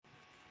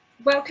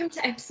Welcome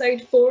to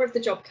episode 4 of the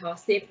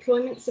JOBCAST, the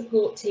employment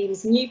support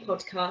team's new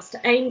podcast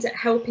aimed at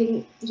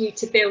helping you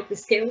to build the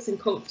skills and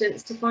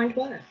confidence to find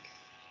work.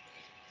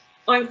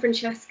 I'm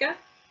Francesca.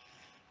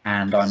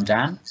 And I'm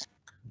Dan.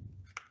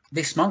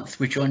 This month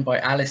we're joined by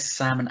Alice,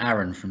 Sam and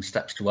Aaron from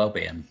Steps to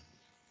Wellbeing.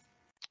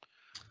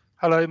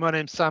 Hello, my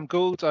name's Sam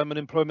Gould. I'm an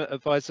employment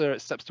advisor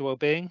at Steps to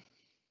Wellbeing.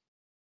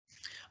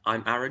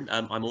 I'm Aaron.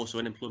 I'm also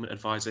an employment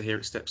advisor here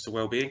at Steps to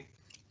Wellbeing.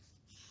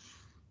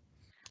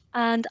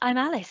 And I'm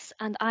Alice,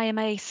 and I am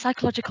a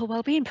psychological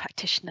wellbeing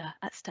practitioner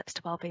at Steps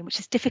to Wellbeing, which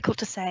is difficult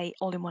to say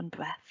all in one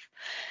breath.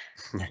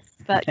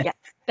 But yeah,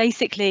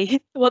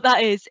 basically what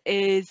that is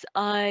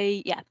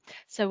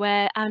so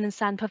where Aaron and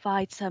Sam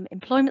provide some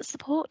employment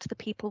support to the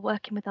people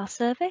working with our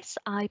service,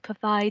 I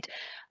provide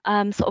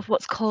sort of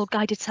what's called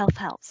guided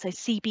self-help, so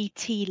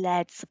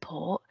CBT-led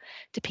support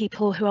to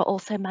people who are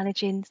also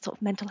managing sort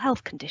of mental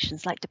health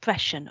conditions like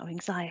depression or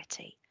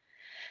anxiety.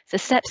 So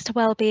Steps to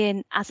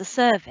Wellbeing as a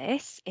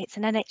service, it's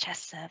an NHS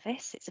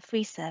service, it's a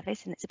free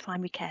service and it's a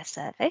primary care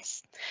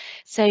service.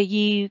 So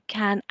you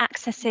can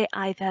access it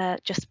either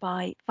just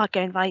by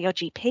going via your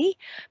GP,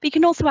 but you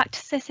can also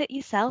access it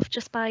yourself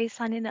just by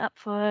signing up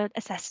for an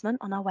assessment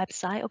on our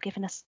website or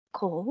giving us a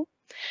call.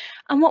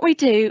 And what we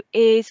do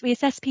is we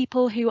assess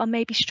people who are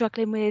maybe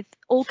struggling with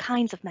all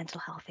kinds of mental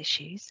health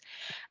issues.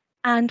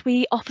 And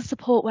we offer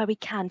support where we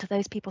can to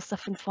those people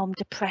suffering from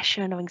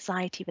depression or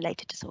anxiety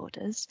related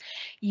disorders,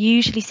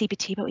 usually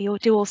CBT, but we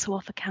do also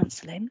offer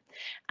counselling.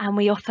 And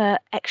we offer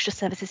extra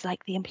services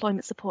like the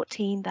employment support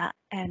team that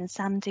Aaron and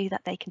Sam do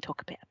that they can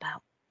talk a bit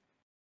about.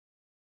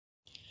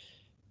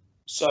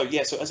 So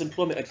as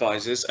employment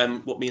advisors,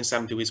 what me and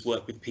Sam do is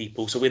work with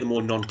people. So we're the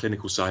more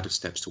non-clinical side of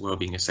Steps to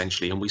Wellbeing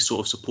essentially, and we sort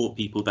of support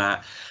people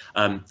that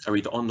are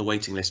either on the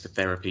waiting list for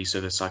therapy, so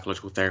the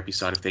psychological therapy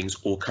side of things,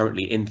 or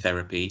currently in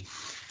therapy.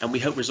 And we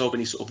help resolve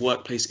any sort of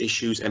workplace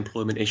issues,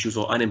 employment issues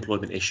or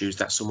unemployment issues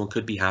that someone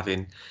could be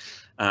having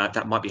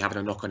that might be having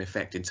a knock-on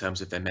effect in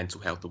terms of their mental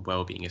health and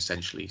well-being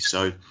essentially.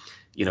 So,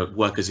 you know,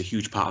 work is a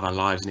huge part of our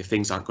lives, and if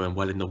things aren't going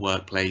well in the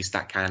workplace,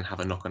 that can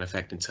have a knock-on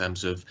effect in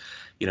terms of,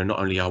 you know, not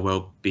only our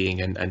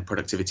well-being and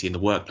productivity in the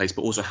workplace,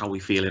 but also how we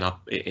feel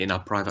in our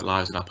private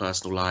lives and our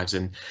personal lives.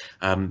 And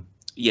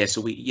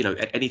so we, you know,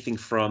 anything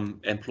from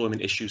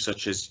employment issues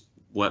such as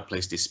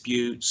workplace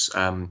disputes,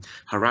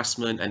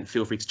 harassment, and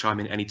feel free to chime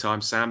in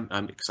anytime, Sam,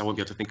 because I won't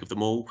be able to think of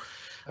them all.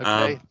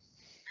 Okay.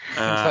 Things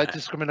like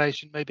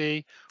discrimination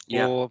maybe,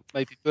 yeah. or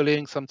maybe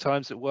bullying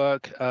sometimes at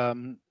work.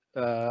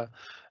 But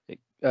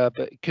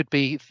it could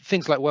be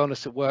things like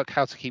wellness at work,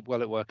 how to keep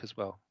well at work as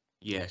well.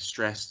 Yeah,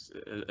 stress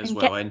as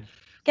well. And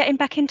getting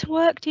back into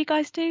work, do you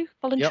guys do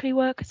voluntary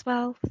work as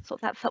well?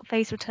 Sort of that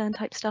phase return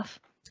type stuff?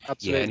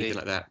 Absolutely. Yeah, anything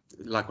like that.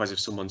 Likewise, if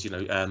someone's, you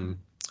know,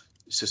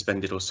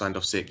 suspended or signed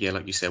off sick,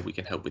 like you said, we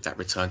can help with that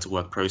return to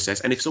work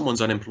process. And if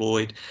someone's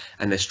unemployed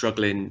and they're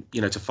struggling,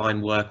 you know, to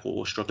find work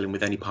or struggling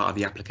with any part of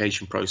the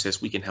application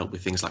process, we can help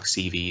with things like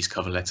CVs,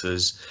 cover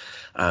letters,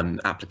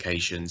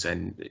 applications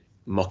and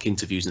mock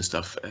interviews and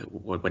stuff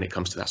when it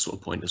comes to that sort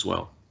of point as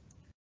well.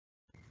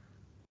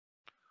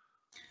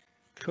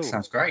 Cool.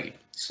 Sounds great.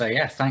 So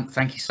yeah,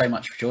 thank you so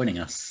much for joining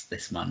us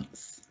this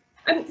month.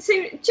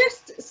 So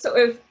just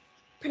sort of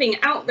putting it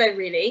out there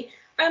really,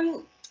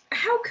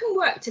 how can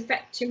work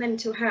affect your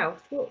mental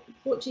health?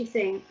 What do you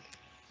think?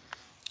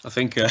 I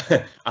think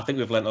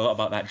we've learned a lot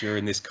about that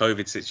during this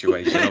COVID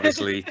situation.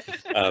 Obviously,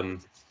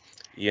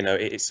 you know,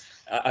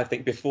 I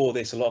think before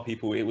this, a lot of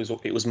people, it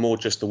was more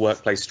just the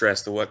workplace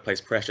stress, the workplace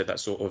pressure that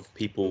sort of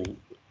people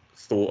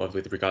thought of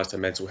with regards to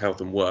mental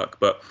health and work.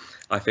 But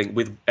I think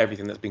with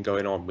everything that's been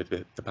going on with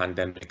the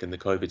pandemic and the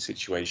COVID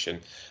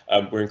situation,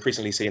 we're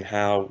increasingly seeing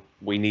how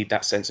we need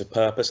that sense of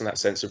purpose and that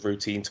sense of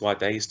routine to our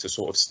days to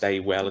sort of stay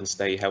well and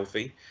stay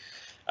healthy.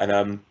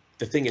 And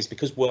the thing is,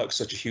 because work's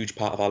such a huge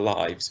part of our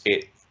lives,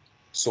 it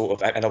sort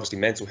of, and obviously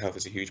mental health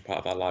is a huge part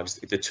of our lives,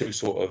 the two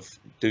sort of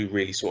do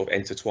really sort of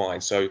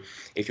intertwine. So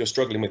if you're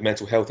struggling with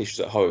mental health issues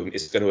at home,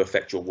 it's going to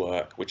affect your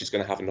work, which is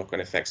going to have knock-on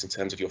effects in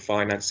terms of your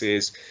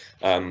finances,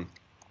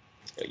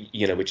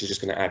 you know, which is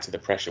just going to add to the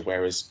pressure.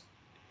 Whereas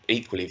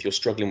equally, if you're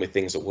struggling with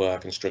things at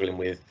work and struggling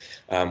with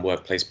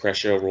workplace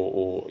pressure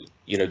or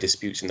you know,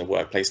 disputes in the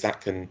workplace,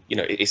 that can, you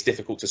know, it's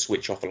difficult to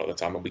switch off a lot of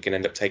the time, and we can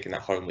end up taking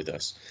that home with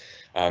us,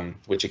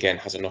 which again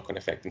has a knock-on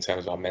effect in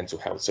terms of our mental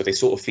health. So they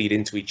sort of feed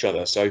into each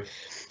other. So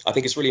I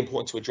think it's really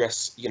important to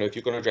address, you know, if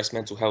you're going to address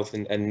mental health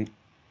and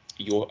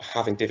you're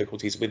having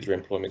difficulties with your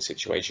employment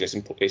situation,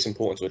 it's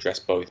important to address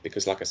both,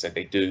 because like I said,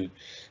 they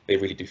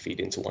really do feed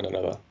into one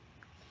another.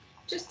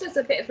 Just as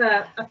a bit of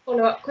a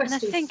follow-up question.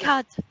 And I think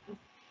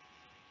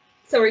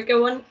Sorry,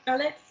 go on,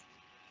 Alice.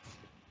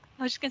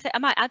 I was just going to say, I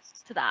might add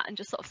to that and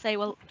just sort of say,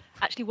 well,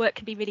 actually work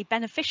can be really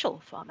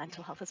beneficial for our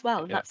mental health as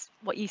well. And that's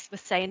what you were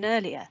saying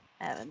earlier,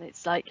 Erin.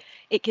 It's like,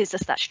 it gives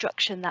us that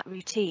structure and that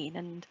routine.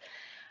 And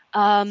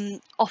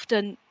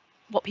often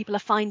what people are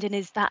finding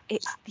is that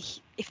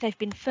if they've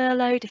been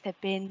furloughed, if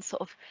they've been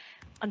sort of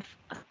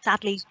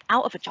sadly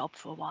out of a job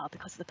for a while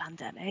because of the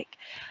pandemic,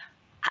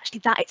 actually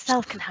that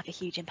itself can have a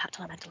huge impact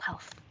on our mental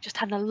health. Just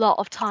having a lot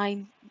of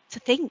time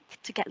think,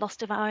 to get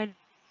lost of our own,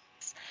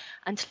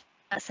 and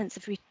that sense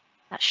of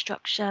that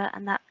structure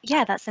and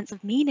that sense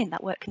of meaning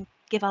that work can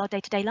give our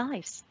day-to-day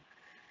lives.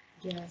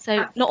 Yeah, so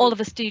absolutely. Not all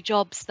of us do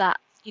jobs that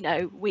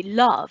we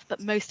love,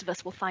 but most of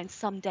us will find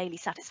some daily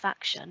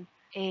satisfaction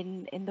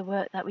in the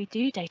work that we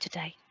do day to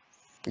day.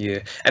 Yeah,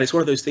 and it's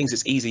one of those things.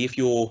 It's easy if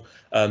you're,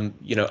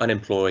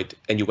 unemployed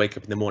and you wake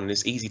up in the morning.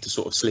 It's easy to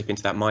sort of slip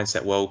into that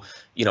mindset. Well,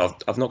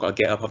 I've not got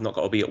to get up. I've not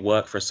got to be at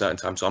work for a certain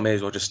time, so I may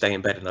as well just stay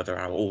in bed another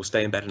hour, or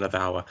stay in bed another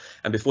hour.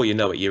 And before you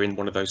know it, you're in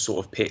one of those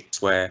sort of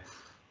pits where,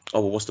 oh,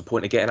 well, what's the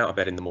point of getting out of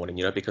bed in the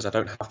morning? Because I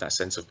don't have that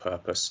sense of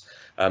purpose.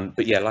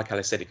 But yeah, like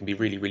Alice said, it can be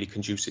really, really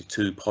conducive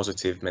to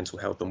positive mental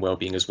health and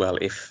well-being as well.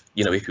 If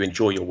you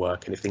enjoy your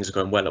work, and if things are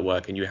going well at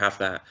work, and you have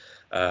that,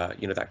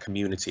 that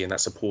community and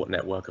that support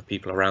network of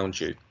people around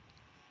you.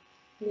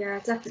 Yeah,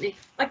 definitely.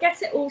 I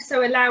guess it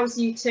also allows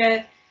you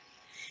to,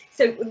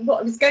 so what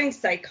I was going to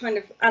say, kind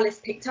of Alice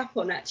picked up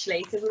on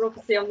actually, so we're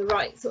obviously on the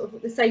right sort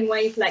of the same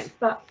wavelength,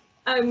 but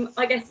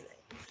I guess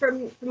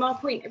from our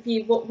point of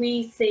view, what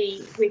we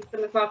see with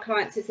some of our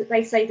clients is that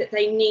they say that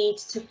they need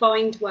to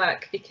find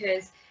work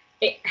because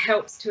it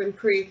helps to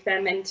improve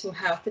their mental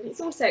health. And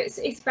it's also,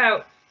 it's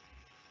about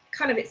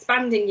kind of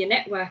expanding your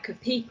network of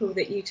people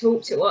that you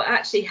talk to, or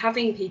actually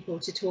having people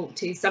to talk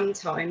to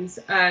sometimes,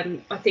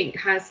 I think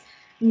has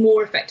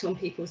more effect on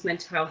people's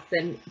mental health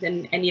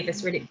than any of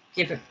us really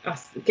give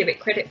it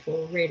credit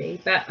for, really.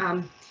 But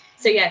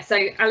so yeah,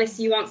 so Alice,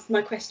 you answered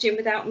my question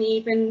without me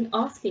even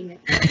asking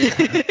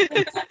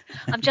it.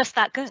 I'm just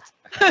that good.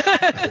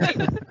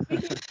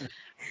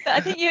 But I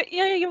think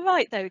you're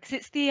right though,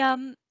 because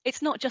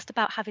it's not just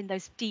about having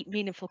those deep,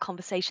 meaningful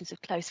conversations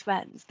with close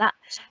friends. That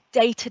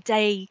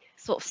day-to-day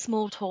sort of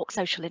small talk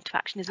social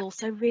interaction is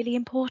also really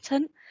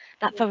important.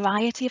 That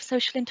variety of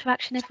social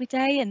interaction every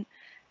day,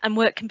 and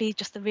work can be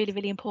just a really,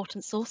 really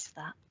important source of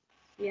that.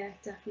 Yeah,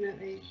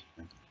 definitely.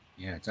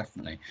 Yeah,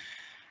 definitely.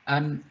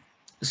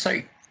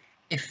 So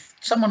if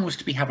someone was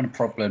to be having a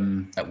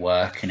problem at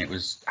work and it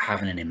was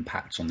having an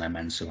impact on their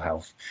mental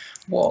health,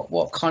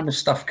 what kind of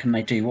stuff can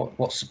they do?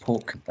 What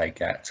support could they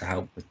get to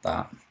help with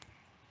that?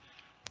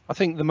 I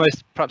think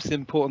perhaps the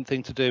important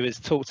thing to do is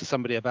talk to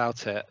somebody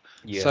about it.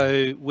 Yeah.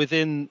 So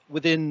within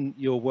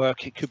your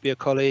work, it could be a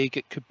colleague,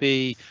 it could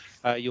be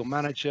your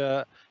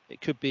manager,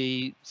 it could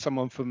be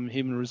someone from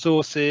human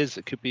resources,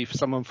 it could be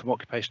someone from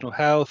occupational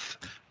health,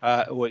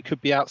 or it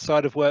could be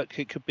outside of work.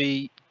 It could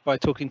be by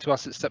talking to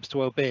us at Steps to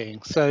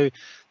Wellbeing. So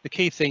the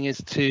key thing is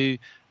to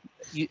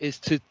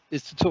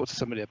talk to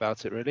somebody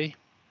about it, really.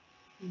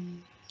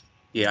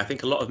 Yeah, I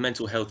think a lot of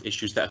mental health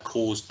issues that are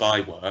caused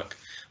by work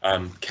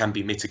can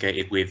be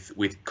mitigated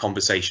with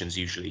conversations.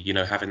 Usually,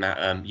 having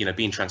that,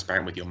 being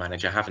transparent with your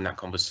manager, having that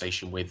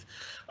conversation with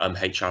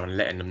HR, and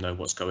letting them know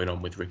what's going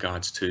on with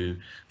regards to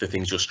the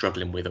things you're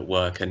struggling with at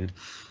work. And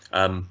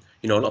a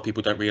lot of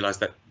people don't realise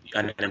that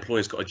an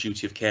employer's got a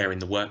duty of care in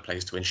the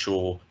workplace to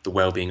ensure the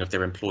well-being of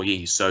their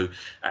employees. So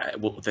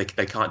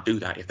they can't do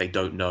that if they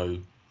don't know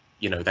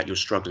that you're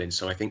struggling.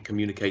 So I think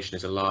communication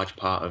is a large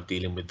part of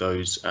dealing with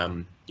those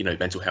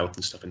mental health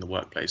and stuff in the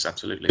workplace.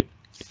 Absolutely.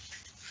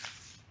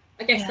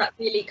 I guess that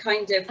really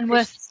kind of And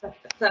pushes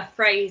the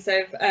phrase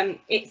of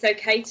it's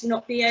okay to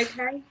not be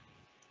okay.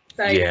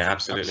 So yeah,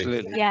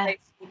 absolutely. Yeah. Those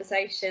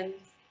conversations.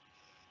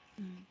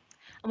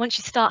 And once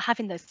you start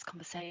having those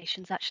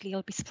conversations, actually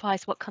you'll be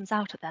surprised what comes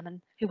out of them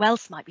and who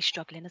else might be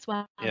struggling as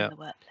well in the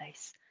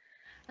workplace.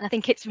 And I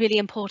think it's really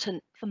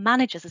important for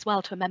managers as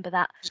well to remember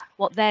that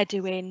what they're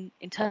doing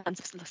in terms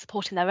of sort of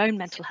supporting their own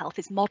mental health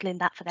is modelling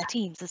that for their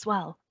teams as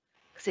well,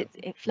 because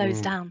it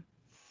flows down.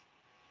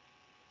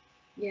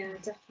 Yeah,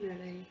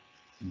 definitely.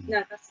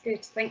 No, that's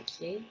good. Thank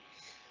you.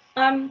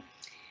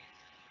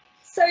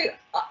 So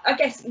I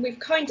guess we've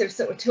kind of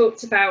sort of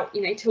talked about,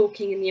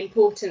 talking and the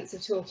importance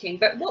of talking,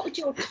 but what would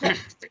your top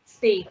tips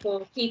be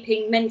for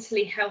keeping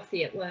mentally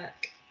healthy at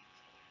work?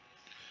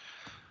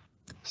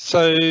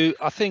 So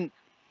I think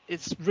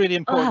it's really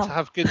important to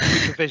have good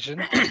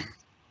supervision,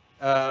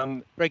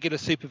 regular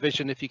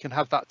supervision. If you can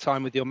have that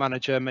time with your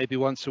manager, maybe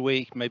once a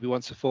week, maybe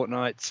once a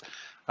fortnight,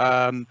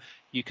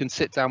 you can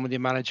sit down with your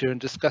manager and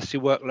discuss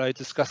your workload,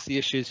 discuss the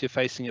issues you're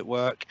facing at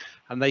work,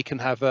 and they can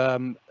have,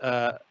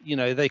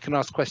 they can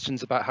ask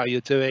questions about how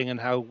you're doing and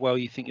how well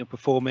you think you're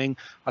performing.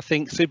 I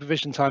think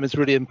supervision time is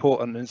really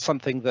important, and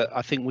something that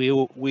I think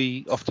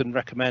we often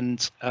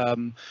recommend,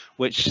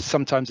 which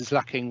sometimes is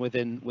lacking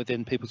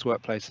within people's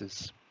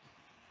workplaces.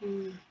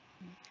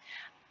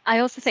 I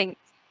also think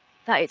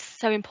that it's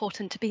so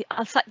important to be,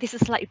 this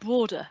is a slightly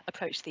broader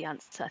approach to the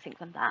answer, I think,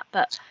 than that,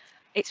 but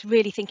it's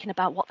really thinking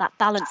about what that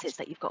balance is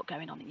that you've got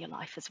going on in your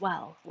life as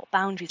well. What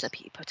boundaries are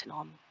you putting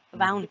on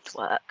around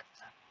work?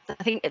 So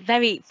I think it's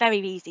very, very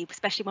easy,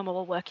 especially when we're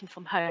all working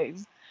from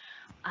home,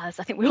 as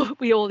I think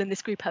we all in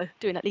this group are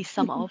doing at least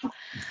some of,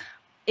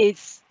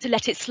 is to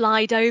let it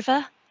slide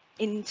over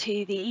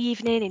into the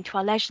evening, into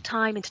our leisure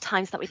time, into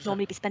times that we'd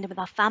normally be spending with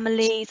our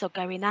families or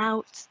going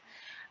out,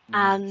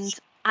 and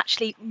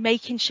actually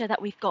making sure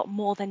that we've got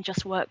more than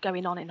just work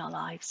going on in our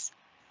lives,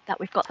 that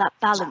we've got that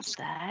balance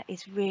there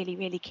is really,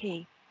 really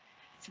key.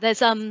 So there's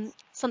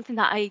something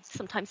that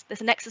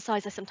there's an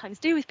exercise I sometimes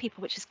do with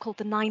people, which is called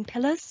the 9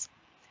 pillars.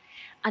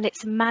 And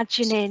it's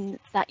imagining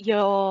that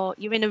you're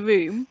in a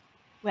room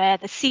where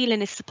the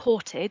ceiling is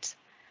supported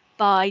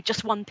by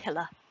just one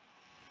pillar.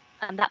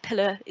 And that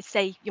pillar is,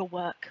 say, your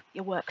work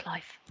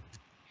life.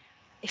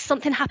 If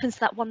something happens to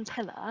that one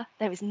pillar,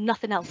 there is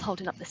nothing else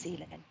holding up the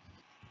ceiling.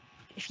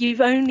 If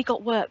you've only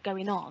got work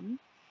going on,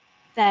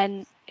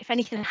 then if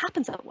anything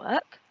happens at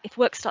work, if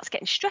work starts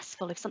getting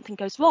stressful, if something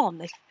goes wrong,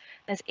 if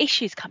there's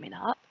issues coming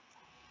up,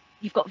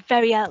 you've got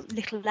very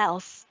little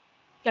else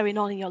going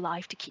on in your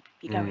life to keep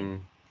you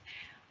going.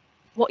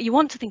 What you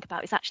want to think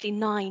about is actually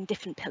 9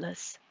 different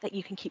pillars that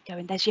you can keep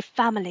going. There's your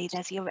family,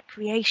 there's your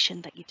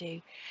recreation that you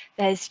do,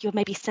 there's your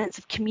maybe sense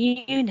of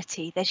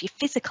community, there's your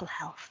physical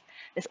health.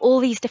 There's all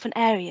these different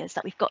areas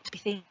that we've got to be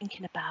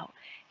thinking about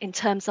in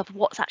terms of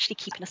what's actually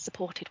keeping us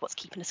supported, what's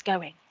keeping us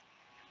going.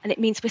 And it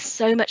means we're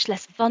so much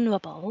less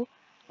vulnerable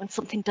when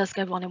something does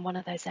go wrong in one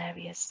of those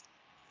areas.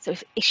 So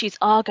if issues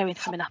are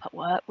coming up at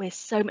work, we're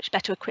so much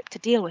better equipped to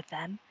deal with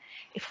them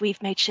if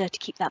we've made sure to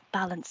keep that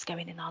balance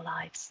going in our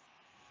lives.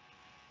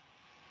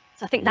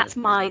 So I think that's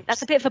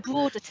a bit of a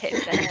broader tip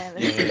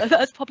there.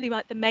 That's probably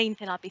the main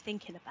thing I'd be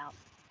thinking about.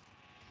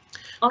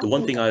 The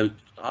one thing I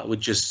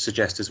would just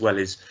suggest as well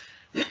is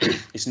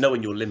it's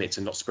knowing your limits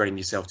and not spreading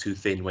yourself too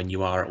thin when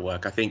you are at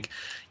work. I think,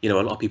 a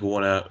lot of people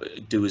want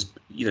to do as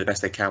the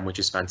best they can, which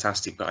is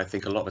fantastic. But I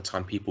think a lot of the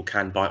time people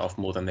can bite off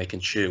more than they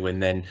can chew,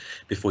 and then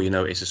before you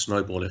know it, it's a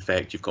snowball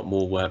effect. You've got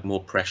more work,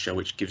 more pressure,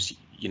 which gives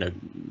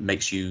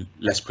makes you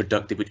less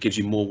productive, which gives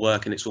you more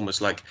work. And it's almost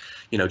like,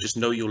 just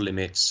know your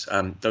limits.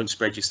 Don't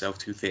spread yourself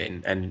too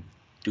thin, and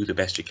do the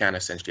best you can.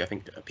 Essentially, I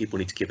think people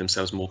need to give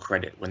themselves more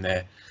credit when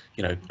they're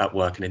at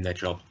work and in their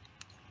job.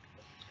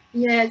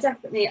 Yeah,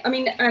 definitely. I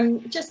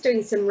mean, just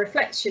doing some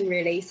reflection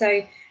really.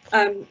 So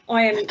I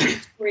am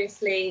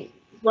notoriously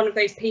one of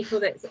those people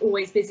that's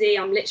always busy.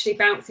 I'm literally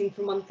bouncing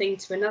from one thing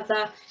to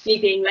another. Me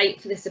being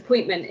late for this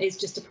appointment is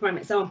just a prime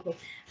example.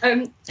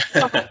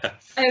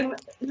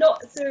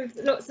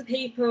 Lots of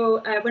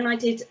people, when I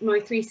did my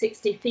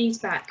 360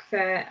 feedback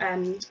for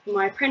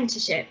my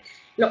apprenticeship,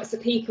 lots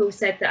of people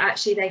said that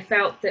actually they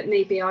felt that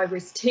maybe I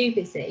was too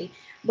busy,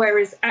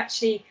 whereas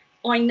actually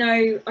I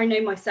know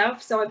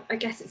myself. So I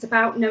guess it's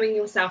about knowing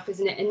yourself,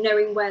 isn't it, and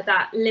knowing where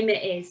that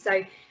limit is.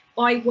 So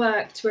I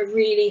work to a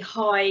really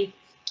high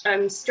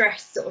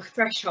stress sort of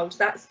threshold.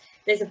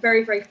 There's a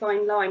very, very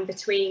fine line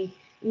between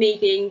me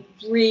being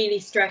really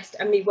stressed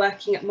and me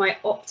working at my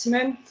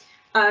optimum.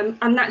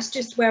 And that's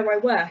just where I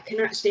work, and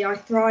actually I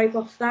thrive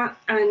off that,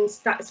 and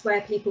that's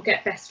where people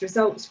get best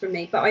results from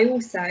me. But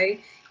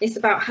it's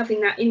about having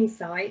that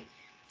insight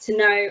to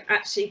know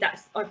actually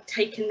I've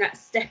taken that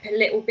step a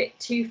little bit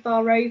too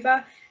far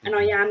over, and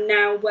I am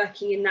now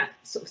working in that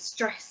sort of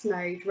stress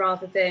mode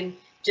rather than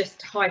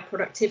just high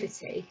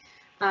productivity.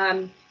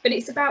 But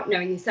it's about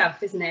knowing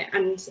yourself, isn't it?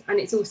 And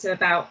it's also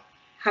about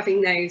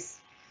having those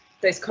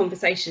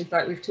conversations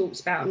like we've talked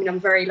about. I mean, I'm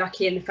very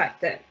lucky in the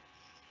fact that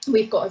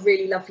we've got a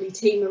really lovely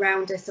team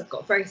around us. I've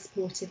got a very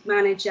supportive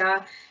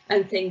manager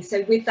and things.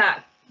 So with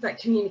that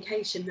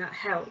communication, that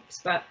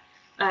helps. But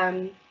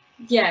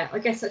yeah, I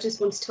guess I just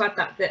wanted to add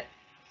that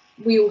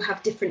we all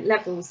have different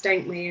levels,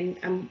 don't we,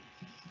 and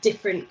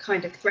different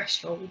kind of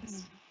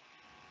thresholds.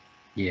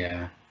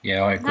 Yeah,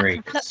 I agree.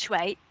 That can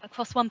fluctuate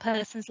across one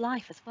person's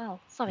life as well.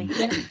 Sorry.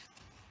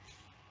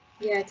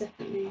 Yeah,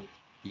 definitely.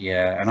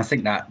 Yeah, and I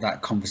think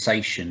that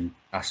conversation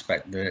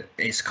aspect, that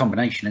it's a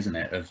combination, isn't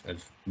it,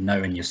 of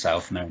knowing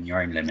yourself, knowing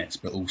your own limits,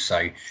 but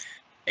also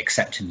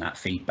accepting that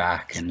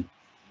feedback and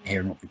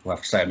hearing what people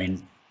have to say. I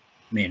mean,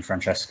 me and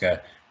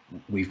Francesca,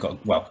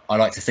 I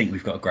like to think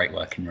we've got a great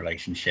working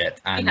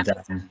relationship, and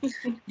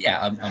yeah,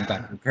 I'm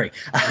glad to agree.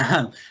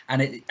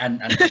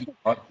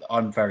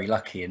 I'm very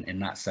lucky in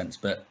that sense.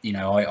 But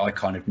I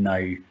kind of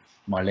know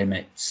my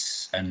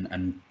limits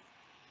and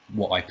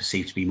what I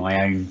perceive to be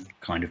my own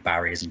kind of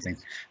barriers and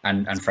things.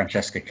 And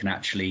Francesca can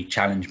actually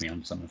challenge me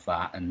on some of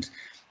that, and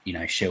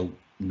she'll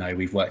know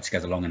we've worked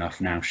together long enough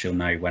now. She'll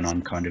know when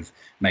I'm kind of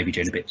maybe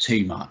doing a bit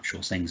too much,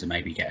 or things are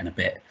maybe getting a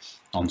bit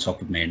on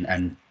top of me,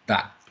 and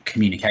that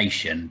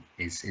communication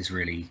is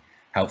really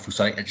helpful.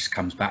 So it just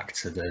comes back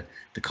to the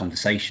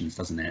conversations,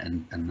 doesn't it,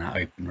 and that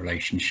open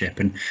relationship.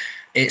 And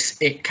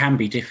it can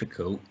be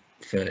difficult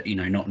for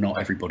not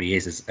everybody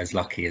is as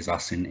lucky as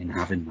us in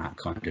having that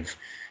kind of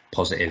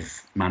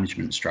positive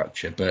management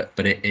structure, but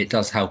it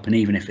does help. And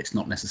even if it's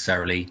not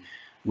necessarily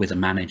with a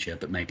manager,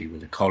 but maybe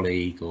with a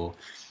colleague, or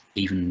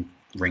even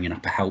ringing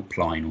up a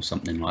helpline or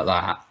something like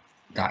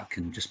that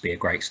can just be a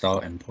great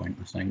starting point,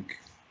 I think.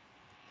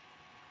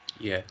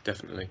 Yeah,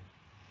 definitely.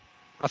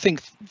 I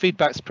think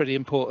feedback's pretty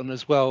important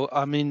as well.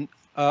 I mean,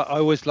 I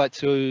always like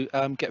to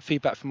get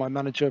feedback from my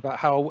manager about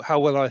how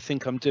well I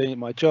think I'm doing at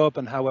my job,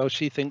 and how well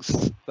she thinks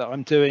that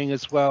I'm doing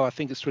as well. I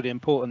think it's really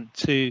important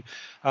to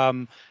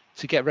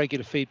get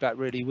regular feedback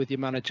really with your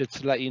manager,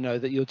 to let you know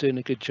that you're doing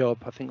a good job.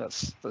 I think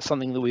that's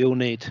something that we all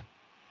need.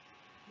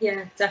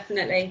 Yeah,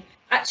 definitely.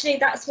 Actually,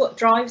 that's what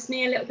drives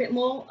me a little bit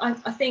more. I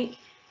think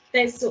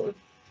there's sort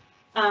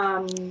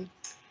of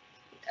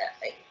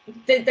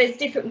there's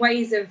different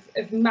ways of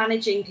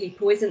managing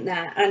people, isn't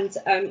there,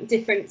 and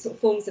different sort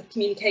of forms of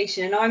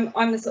communication. And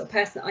I'm the sort of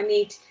person that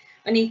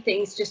I need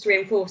things just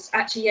reinforced.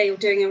 Actually, yeah, you're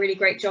doing a really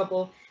great job,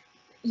 or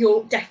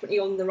you're definitely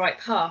on the right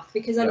path,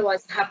 because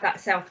otherwise I have that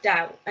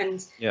self-doubt,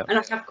 and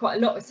I have quite a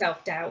lot of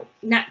self-doubt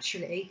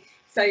naturally.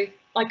 So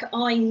like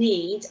I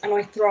need, and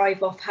I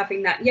thrive off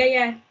having that,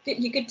 you're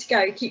good to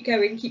go, keep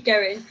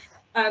going.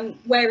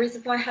 Whereas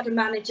if I had a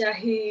manager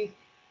who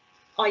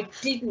I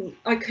couldn't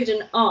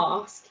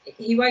ask,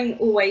 he won't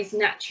always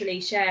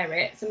naturally share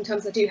it.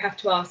 Sometimes I do have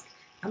to ask,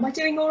 am I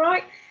doing all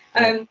right?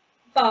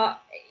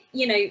 But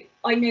you know,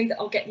 I know that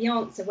I'll get the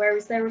answer.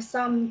 Whereas there are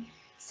some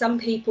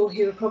people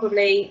who are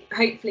probably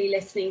hopefully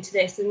listening to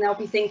this, and they'll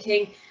be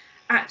thinking,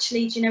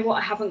 actually, do you know what,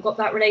 I haven't got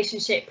that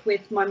relationship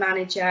with my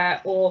manager,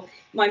 or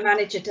my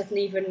manager doesn't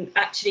even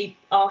actually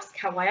ask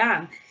how I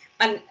am.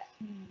 And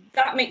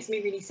that makes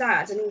me really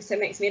sad, and also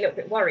makes me a little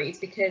bit worried,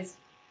 because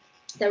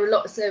there are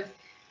lots of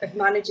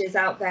managers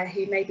out there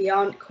who maybe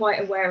aren't quite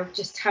aware of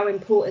just how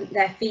important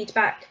their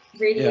feedback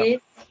really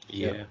is.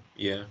 Yeah.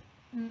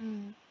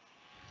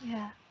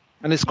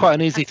 And it's quite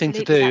an easy thing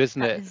to do,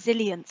 isn't it?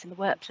 Resilience in the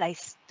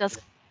workplace does.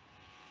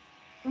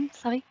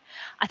 Sorry,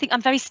 I think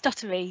I'm very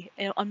stuttery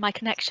on my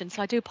connection,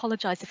 so I do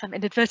apologise if I'm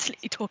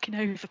inadvertently talking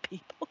over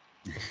people.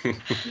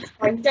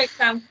 Don't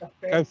sound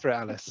stuttery. Go for it,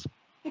 Alice.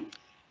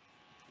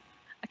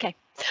 Okay,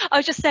 I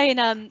was just saying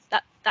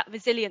that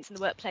resilience in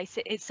the workplace,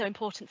 it's so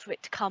important for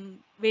it to come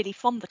really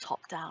from the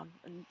top down,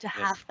 and to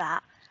have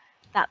that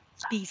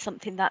be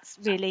something that's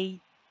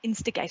really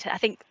instigated. I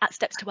think at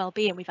Steps to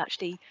Wellbeing, we've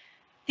actually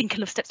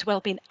thinking of Steps to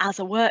Wellbeing as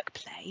a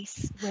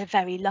workplace. We're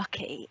very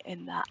lucky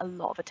in that a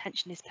lot of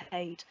attention is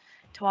paid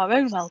to our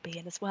own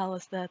well-being, as well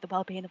as the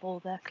well-being of all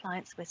the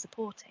clients we're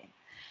supporting,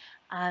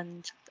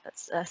 and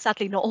that's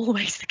sadly not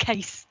always the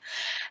case,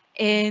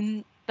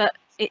 but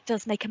it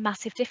does make a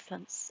massive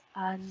difference.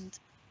 And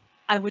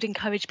I would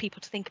encourage people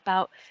to think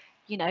about,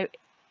 you know,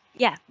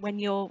 when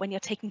you're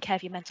taking care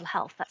of your mental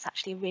health, that's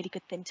actually a really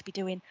good thing to be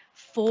doing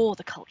for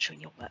the culture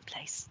in your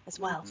workplace as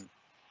well.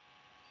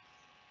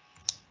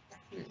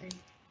 Definitely.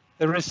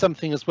 There is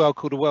something as well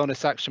called a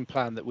wellness action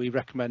plan that we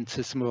recommend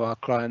to some of our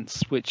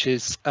clients, which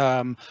is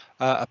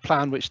a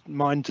plan which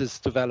Mind has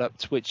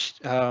developed, which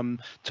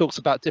talks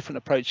about different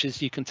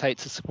approaches you can take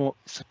to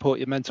support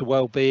your mental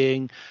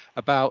well-being,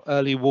 about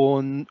early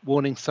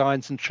warning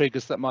signs and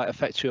triggers that might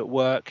affect you at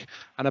work,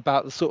 and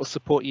about the sort of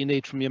support you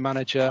need from your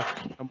manager,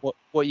 and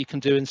what you can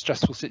do in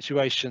stressful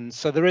situations.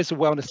 So there is a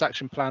wellness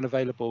action plan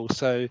available.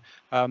 So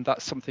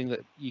that's something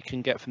that you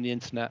can get from the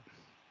internet.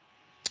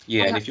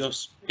 Yeah, and if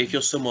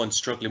you're someone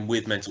struggling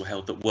with mental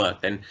health at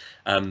work, then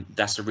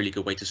that's a really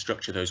good way to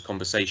structure those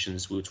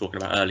conversations we were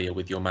talking about earlier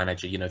with your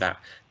manager. You know, that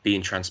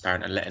being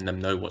transparent and letting them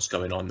know what's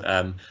going on.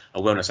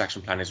 A wellness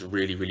action plan is a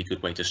really, really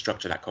good way to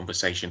structure that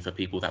conversation for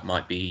people that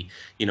might be,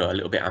 you know, a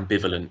little bit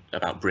ambivalent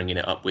about bringing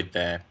it up with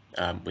their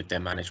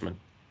management.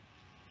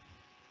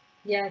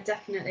 Yeah,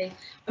 definitely.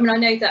 I mean, I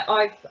know that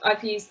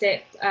I've used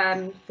it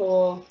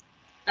for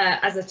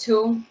as a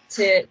tool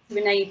to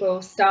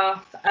enable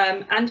staff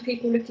and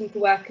people looking for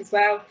work as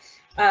well,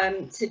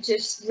 to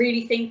just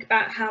really think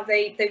about how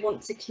they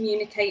want to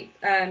communicate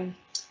their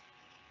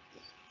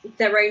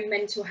own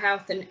mental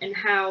health, and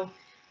how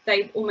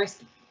they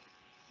almost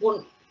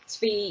want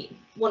to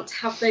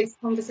have those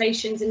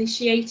conversations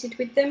initiated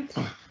with them.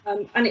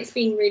 And it's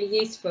been really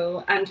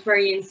useful and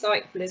very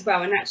insightful as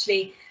well. And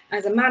actually,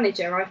 as a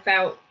manager, I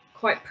felt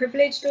quite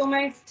privileged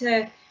almost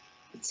to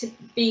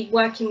be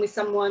working with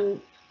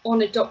someone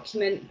on a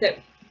document that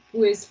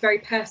was very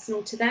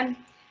personal to them.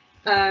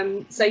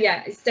 So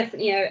yeah, it's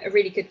definitely a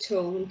really good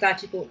tool. I'm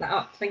glad you brought that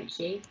up. Thank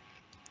you.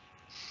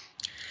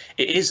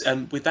 It is,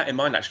 with that in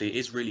mind, actually, it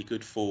is really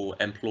good for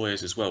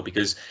employers as well,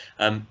 because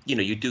you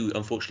know, you do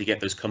unfortunately get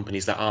those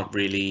companies that aren't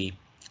really,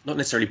 not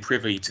necessarily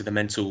privy to the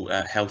mental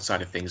health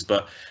side of things,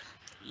 but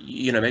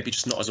you know, maybe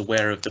just not as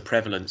aware of the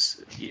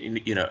prevalence,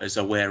 you know, as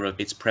aware of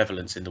its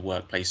prevalence in the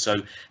workplace.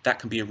 So that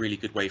can be a really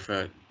good way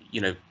for, you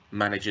know,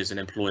 managers and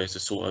employers to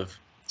sort of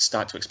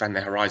start to expand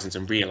their horizons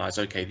and realize,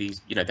 okay,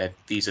 these, you know,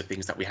 these are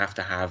things that we have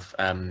to have,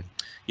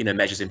 you know,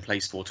 measures in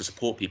place for, to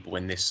support people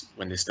when this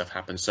stuff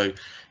happens. So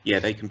yeah,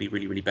 they can be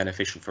really, really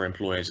beneficial for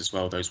employers as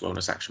well, those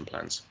wellness action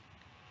plans.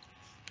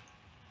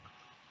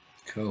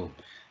 Cool.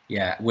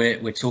 Yeah,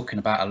 we're talking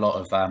about a lot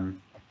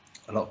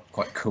of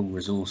quite cool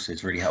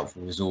resources, really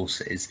helpful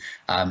resources.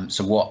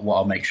 So what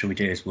I'll make sure we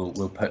do is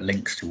we'll put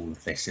links to all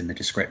of this in the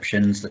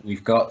descriptions that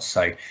we've got.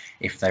 So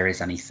if there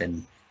is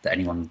anything that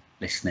anyone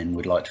listening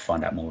would like to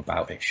find out more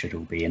about, it should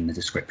all be in the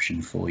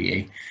description for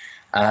you.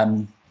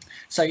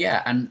 So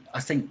yeah, and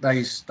I think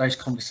those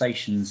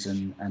conversations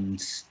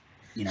and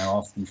you know,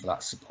 asking for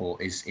that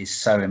support is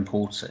so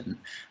important.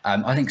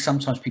 I think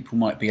sometimes people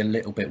might be a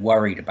little bit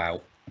worried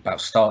about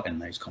starting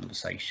those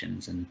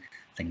conversations and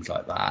things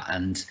like that.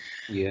 And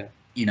yeah,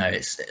 you know,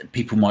 it's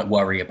people might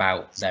worry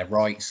about their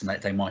rights,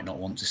 and they might not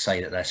want to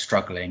say that they're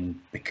struggling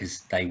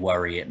because they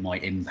worry it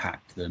might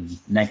impact them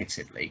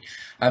negatively.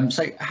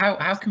 So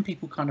how can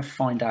people kind of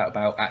find out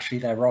about actually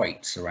their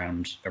rights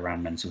around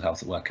mental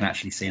health at work, and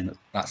actually seeing that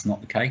that's not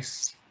the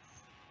case?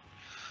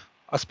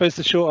 I suppose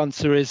the short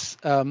answer is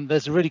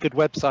there's a really good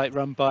website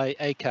run by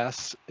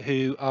ACAS,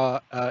 who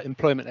are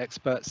employment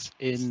experts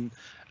in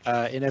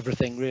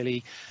everything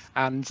really,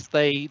 and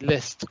they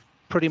list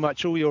pretty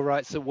much all your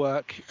rights at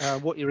work,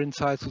 what you're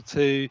entitled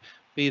to,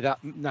 be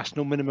that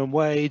national minimum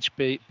wage,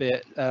 be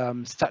it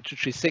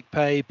statutory sick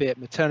pay, be it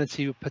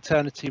maternity or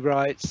paternity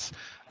rights,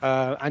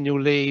 annual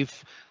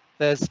leave.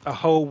 There's a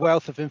whole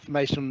wealth of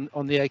information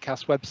on the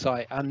ACAS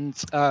website,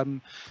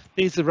 and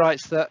these are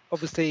rights that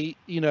obviously,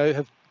 you know,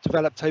 have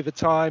developed over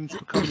time to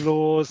become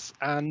laws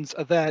and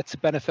are there to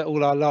benefit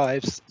all our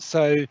lives.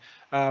 So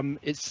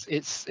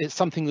it's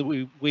something that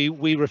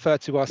we refer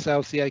to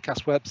ourselves, the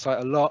ACAS website,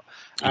 a lot,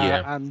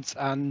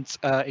 and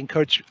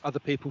encourage other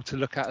people to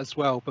look at as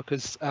well,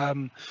 because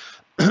a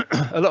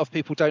lot of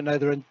people don't know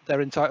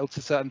they're entitled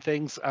to certain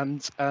things,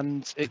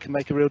 and it can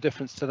make a real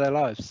difference to their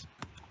lives.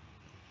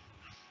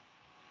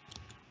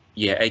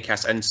 Yeah,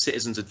 ACAS and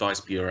Citizens Advice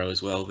Bureau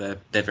as well. They're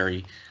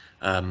very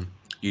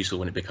useful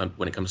when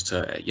it comes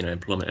to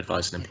employment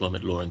advice and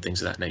employment law and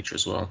things of that nature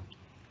as well.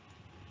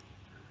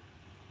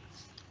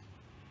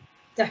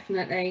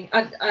 Definitely.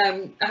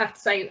 I have to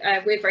say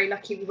we're very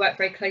lucky. We work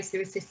very closely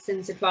with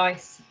Citizens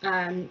Advice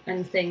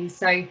and things.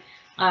 So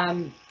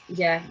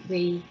yeah,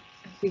 we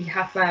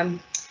have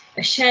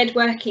a shared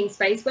working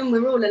space when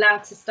we're all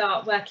allowed to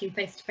start working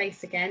face to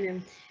face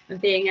again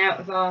and being out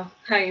of our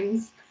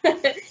homes.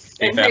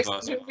 And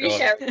hopefully we'll be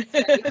sharing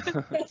space.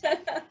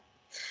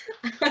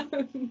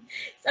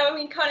 So I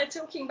mean, kind of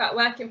talking about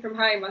working from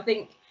home, I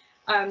think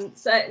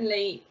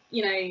certainly,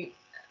 you know,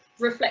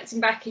 reflecting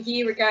back a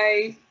year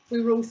ago,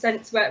 we were all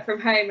sent to work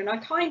from home, and I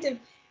kind of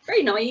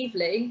very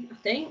naively, I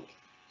think,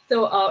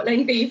 thought, oh, it'll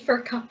only be for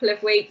a couple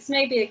of weeks,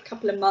 maybe a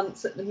couple of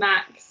months at the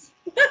max.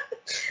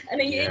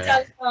 And a year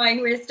down the line,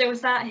 we're still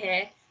sat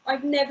here.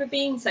 I've never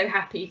been so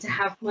happy to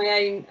have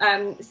my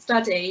own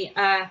study,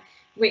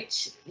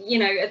 which, you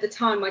know, at the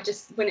time,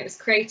 when it was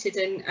created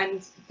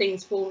and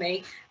things for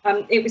me,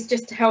 it was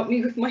just to help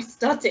me with my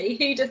study.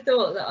 Who'd have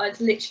thought that I'd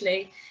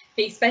literally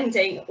be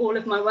spending all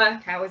of my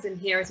work hours in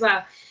here as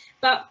well?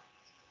 But,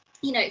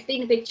 you know, it's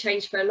been a big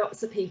change for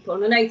lots of people.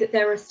 And I know that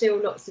there are still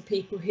lots of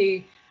people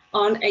who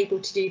aren't able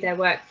to do their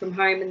work from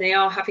home, and they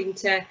are having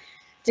to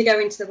go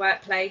into the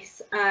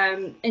workplace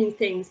and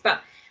things.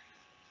 But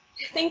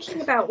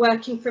thinking about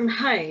working from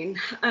home,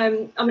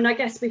 I mean, I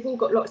guess we've all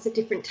got lots of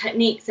different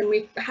techniques, and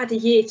we've had a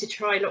year to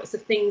try lots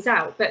of things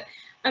out. But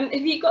have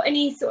you got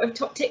any sort of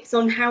top tips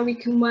on how we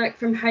can work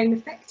from home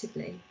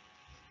effectively?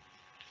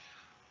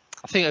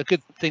 I think a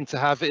good thing to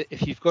have,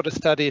 if you've got a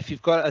study, if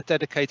you've got a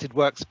dedicated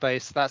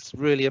workspace, that's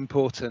really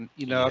important.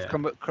 You know, I've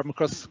come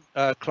across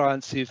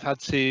clients who've had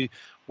to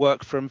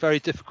work from very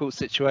difficult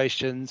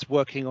situations,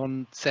 working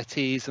on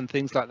settees and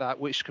things like that,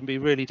 which can be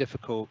really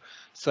difficult.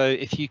 So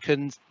if you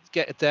can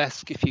get a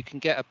desk, if you can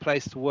get a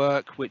place to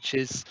work which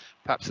is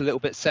perhaps a little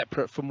bit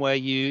separate from where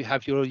you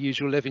have your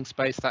usual living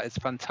space, that is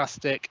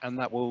fantastic, and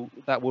that will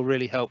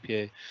really help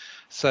you.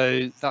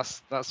 So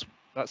that's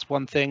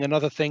one thing.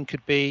 Another thing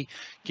could be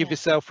give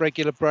yourself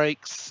regular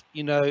breaks.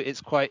 You know,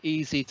 it's quite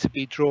easy to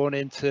be drawn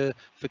into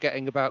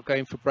forgetting about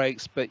going for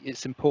breaks, but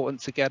it's important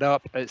to get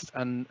up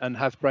and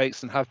have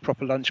breaks and have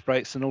proper lunch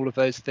breaks and all of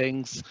those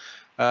things.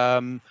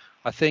 I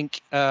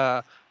think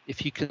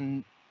if you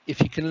can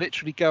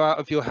literally go out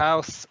of your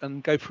house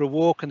and go for a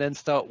walk and then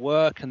start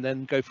work and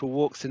then go for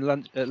walks at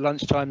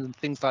lunchtime and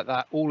things like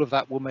that, all of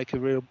that will make a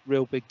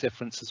real big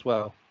difference as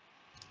well.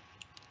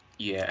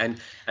 Yeah,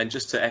 and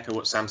just to echo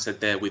what Sam said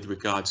there with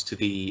regards to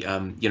the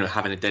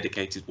having a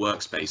dedicated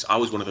workspace, I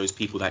was one of those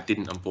people that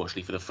didn't,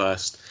 unfortunately, for the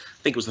first,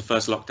 I think it was the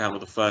first lockdown or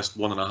the first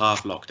 1.5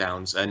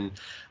 lockdowns, and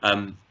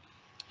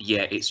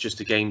yeah, it's just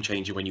a game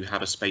changer when you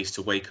have a space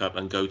to wake up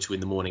and go to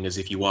in the morning as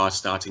if you are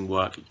starting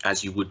work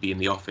as you would be in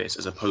the office,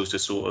 as opposed to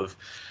sort of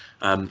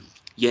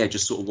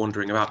just sort of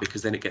wandering about,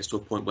 because then it gets to a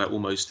point where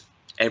almost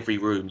every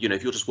room, you know,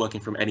 if you're just working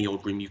from any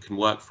old room you can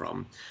work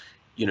from,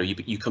 you know,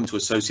 you come to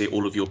associate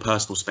all of your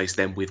personal space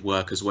then with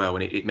work as well,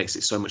 and it makes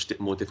it so much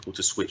more difficult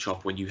to switch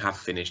off when you have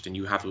finished and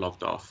you have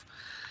logged off.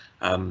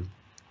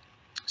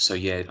 So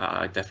yeah,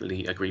 I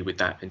definitely agree with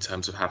that in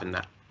terms of having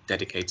that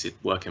dedicated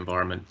work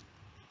environment.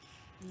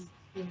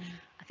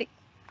 I think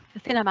the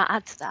thing I might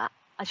add to that,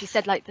 as you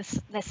said, like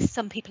there's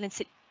some people in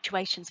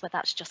situations where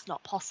that's just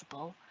not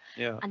possible.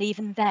 Yeah. And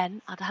even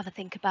then, I'd have a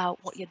think about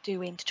what you're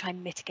doing to try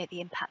and mitigate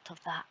the impact of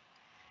that.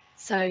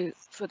 So,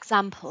 for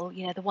example,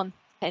 you know, the one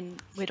thing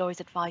we'd always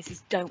advise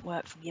is don't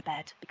work from your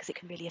bed, because it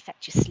can really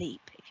affect your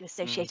sleep if you're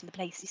associating the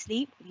place you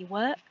sleep with your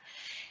work.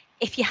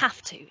 If you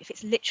have to, if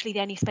it's literally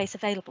the only space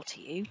available to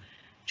you,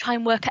 try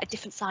and work at a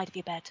different side of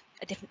your bed,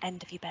 a different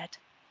end of your bed.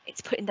 It's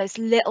putting those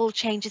little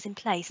changes in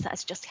place that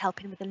is just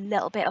helping with a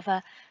little bit of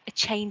a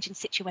change in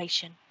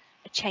situation,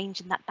 a change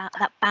in that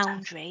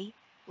boundary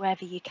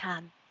wherever you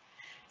can.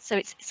 So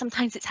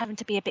sometimes it's having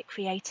to be a bit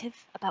creative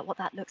about what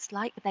that looks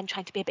like, but then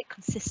trying to be a bit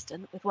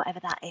consistent with whatever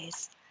that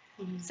is.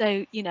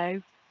 So, you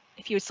know,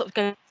 if you were sort of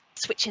going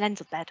switching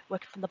ends of bed,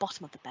 working from the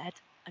bottom of the bed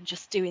and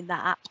just doing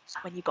that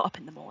when you got up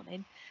in the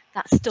morning,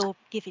 that's still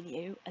giving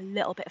you a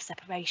little bit of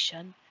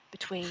separation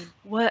between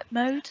work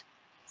mode,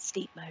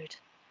 sleep mode.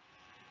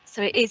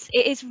 So it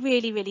is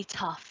really, really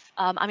tough.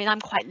 I mean,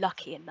 I'm quite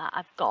lucky in that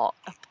I've got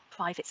a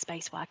private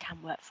space where I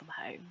can work from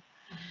home.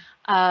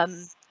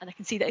 And I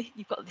can see that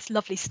you've got this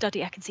lovely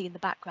study I can see in the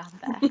background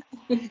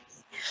there.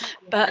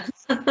 But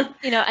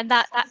you know, and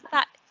that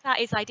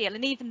is ideal.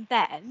 And even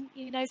then,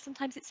 you know,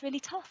 sometimes it's really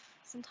tough.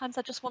 Sometimes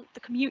I just want the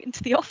commute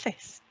into the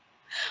office,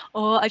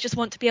 or I just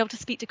want to be able to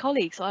speak to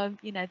colleagues. Or,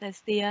 you know,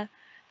 there's the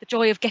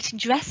joy of getting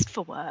dressed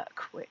for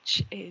work,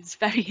 which is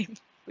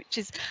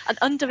an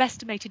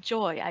underestimated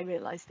joy, I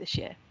realised this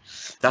year.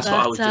 That's what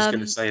I was just going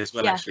to say as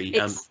well, yeah, actually.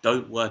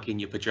 Don't work in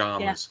your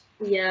pajamas.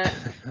 Yeah.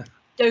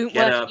 Don't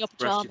Get work up, in your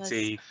brush pajamas. your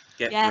teeth,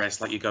 get Yes.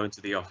 dressed like you go into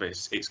the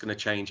office. It's going to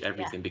change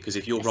everything, because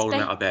if you're But rolling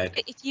out of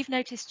bed, if you've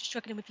noticed you're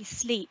struggling with your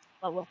sleep,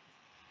 well,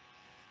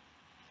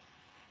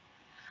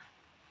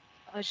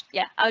 I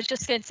was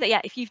just going to say,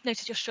 if you've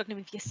noticed you're struggling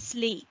with your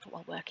sleep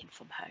while working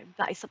from home,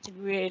 that is something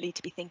really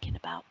to be thinking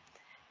about.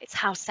 It's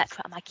how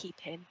separate am I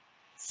keeping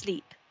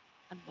sleep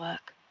and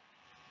work?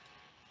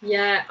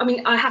 Yeah, I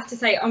mean, I have to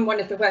say I'm one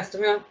of the worst. I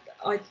mean,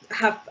 I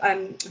have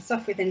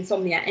suffer with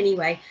insomnia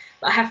anyway,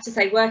 but I have to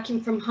say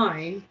working from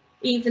home,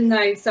 even though,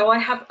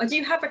 I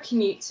do have a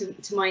commute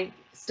to my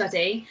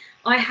study.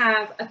 I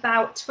have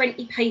about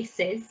 20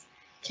 paces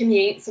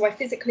commute, so I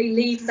physically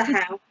leave the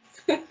house,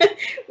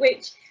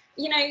 which,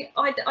 you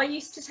know, I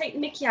used to take the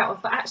mickey out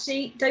of, but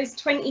actually those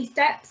 20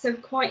 steps are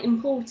quite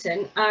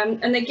important,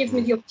 and they give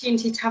me the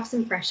opportunity to have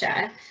some fresh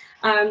air.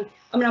 I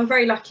mean, I'm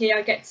very lucky.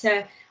 I get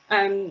to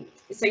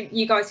so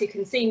you guys who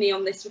can see me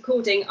on this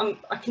recording,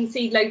 I can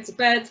see loads of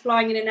birds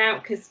flying in and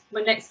out because my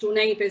next door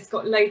neighbour's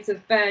got loads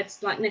of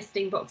birds, like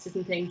nesting boxes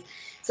and things.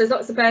 So there's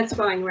lots of birds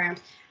flying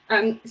around.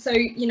 So,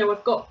 you know,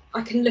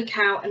 I can look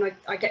out and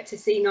I get to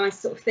see nice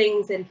sort of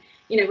things. And,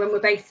 you know, when we're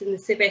based in the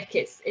Civic,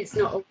 it's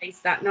not always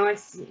that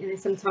nice. You know,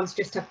 sometimes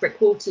just have brick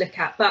wall to look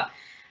at. But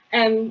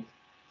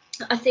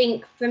I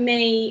think for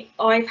me,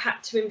 I've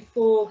had to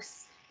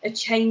enforce a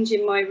change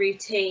in my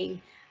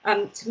routine.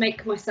 To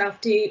make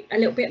myself do a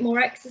little bit more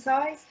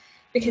exercise,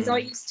 because I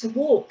used to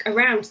walk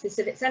around the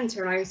Civic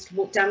Centre and I used to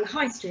walk down the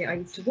high street. I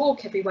used to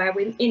walk everywhere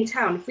in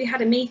town. If we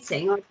had a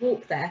meeting, I'd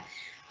walk there,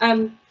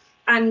 and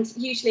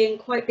usually in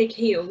quite big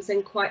heels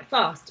and quite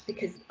fast,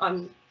 because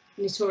I'm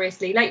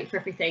notoriously late for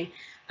everything.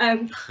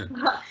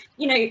 But,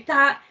 you know,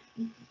 that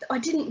I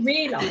didn't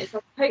realise, I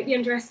totally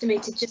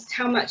underestimated just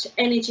how much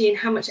energy and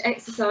how much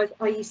exercise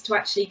I used to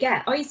actually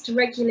get. I used to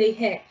regularly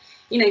hit,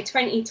 you know,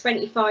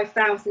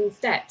 25,000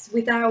 steps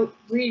without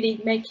really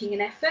making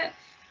an effort.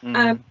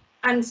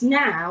 And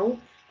now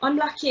I'm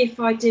lucky if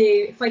I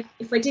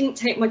didn't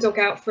take my dog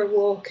out for a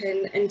walk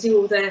and do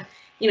all the,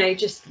 you know,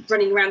 just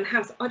running around the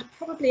house, I'd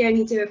probably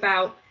only do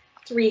about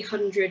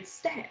 300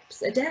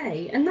 steps a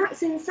day, and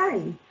that's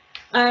insane.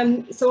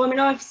 So I mean,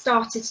 I've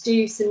started to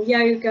do some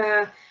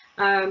yoga.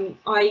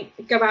 I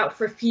go out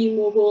for a few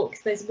more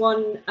walks. There's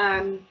one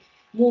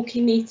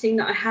walking meeting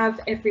that I have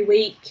every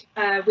week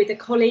with a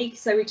colleague.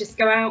 So we just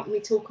go out and we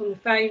talk on the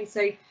phone.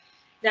 So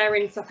they're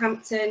in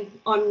Southampton,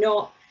 I'm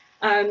not,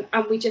 and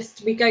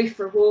we go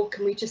for a walk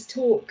and we just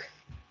talk.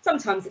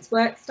 Sometimes it's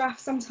work stuff,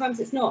 sometimes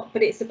it's not,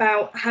 but it's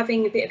about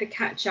having a bit of a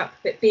catch up,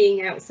 but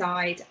being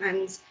outside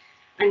and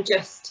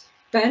just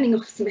burning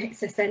off some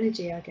excess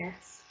energy, I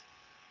guess.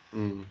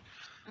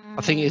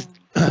 I think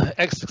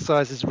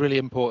exercise is really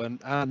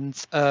important,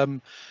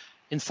 and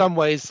in some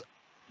ways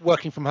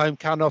working from home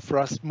can offer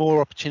us more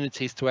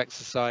opportunities to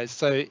exercise.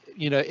 So,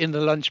 you know, in the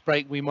lunch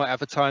break we might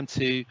have a time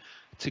to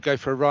go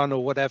for a run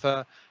or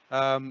whatever.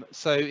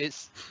 So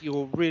it's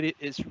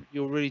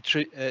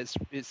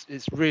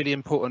really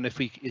important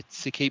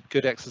to keep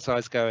good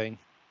exercise going.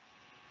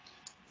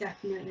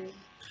 Definitely.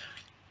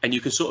 And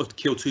you can sort of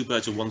kill two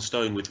birds with one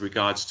stone with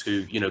regards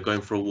to, you know,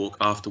 going for a walk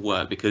after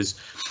work, because,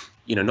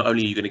 you know, not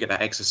only are you going to get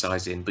that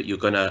exercise in, but you're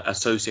going to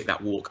associate that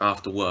walk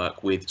after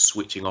work with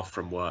switching off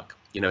from work.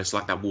 You know, it's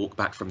like that walk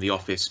back from the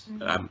office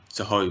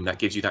to home that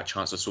gives you that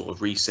chance to sort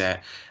of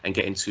reset and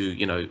get into,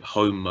 you know,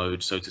 home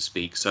mode, so to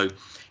speak. So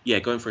yeah,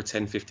 going for a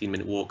 10-15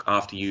 minute walk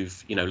after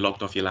you've, you know,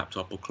 logged off your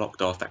laptop or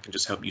clocked off, that can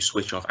just help you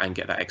switch off and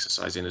get that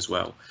exercise in as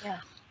well.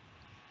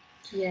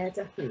 Yeah,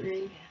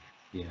 definitely.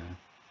 Yeah,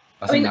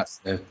 I think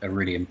that's a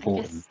really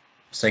important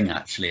thing,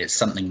 actually. It's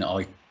something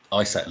that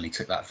I certainly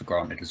took that for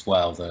granted as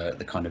well,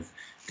 the kind of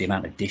the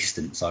amount of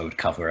distance I would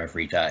cover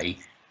every day.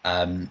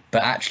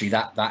 But actually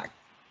that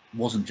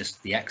wasn't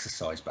just the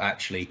exercise, but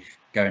actually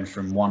going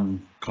from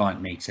one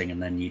client meeting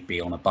and then you'd be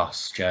on a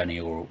bus journey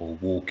or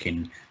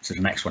walking to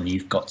the next one.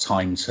 You've got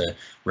time to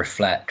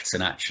reflect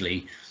and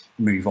actually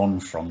move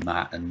on from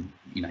that and,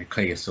 you know,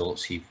 clear your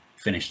thoughts. You've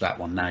finished that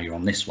one, now you're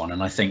on this one.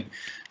 And I think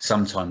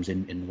sometimes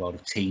in the world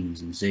of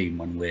Teams and Zoom,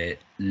 when we're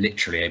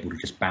literally able to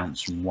just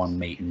bounce from one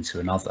meeting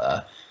to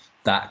another,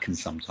 that can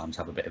sometimes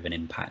have a bit of an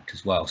impact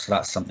as well. So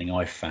that's something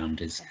I've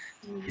found is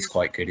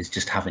quite good, is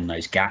just having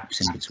those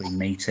gaps in between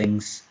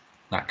meetings.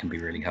 That can be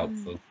really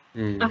helpful.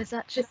 I was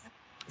actually,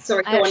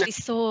 sorry, I actually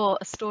saw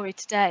a story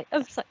today.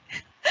 Oh, sorry.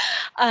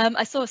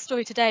 I saw a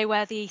story today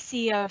where the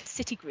CEO of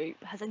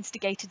Citigroup has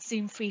instigated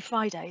Zoom-free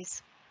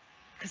Fridays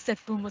because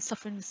everyone was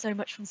suffering so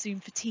much from Zoom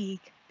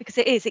fatigue. Because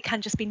it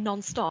can just be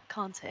non-stop,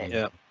 can't it?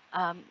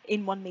 Yeah.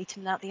 In one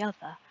meeting and out the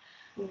other.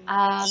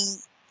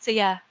 So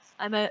yeah,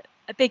 I'm a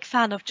big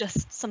fan of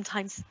just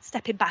sometimes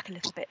stepping back a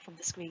little bit from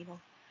the screen, or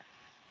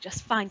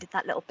just finding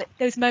that little bit,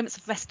 those moments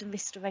of rest and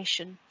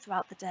restoration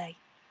throughout the day.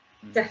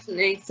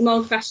 Definitely, some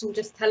old-fashioned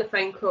just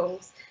telephone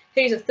calls.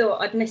 Who'd have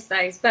thought I'd miss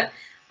those? But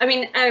I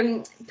mean,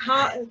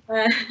 part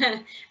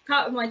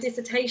of my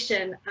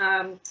dissertation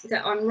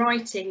that I'm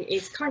writing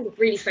is kind of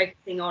really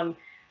focusing on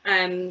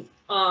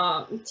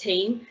our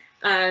team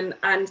and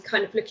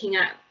kind of looking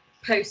at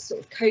post sort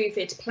of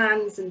COVID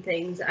plans and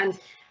things. And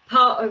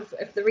part of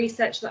the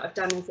research that I've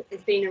done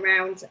has been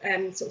around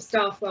sort of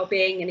staff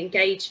wellbeing and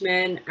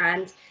engagement,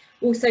 and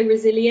also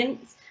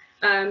resilience.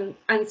 And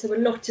so a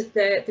lot of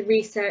the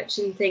research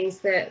and things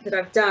that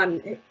I've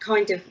done,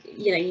 kind of,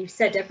 you know, you've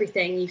said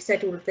everything, you've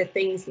said all of the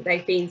things that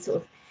they've been sort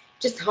of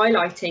just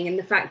highlighting, and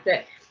the fact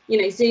that,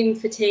 you know, Zoom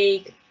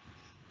fatigue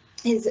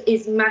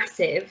is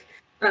massive,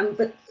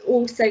 but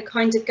also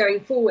kind of going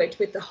forward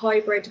with the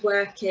hybrid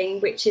working,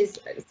 which is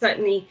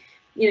certainly,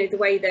 you know, the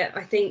way that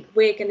I think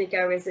we're going to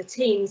go as a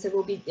team. So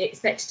we'll be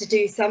expected to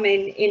do some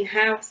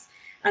in-house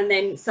and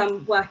then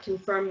some working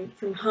from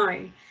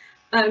home.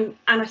 And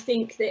I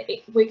think that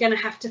we're going to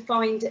have to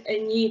find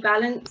a new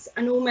balance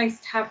and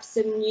almost have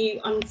some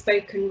new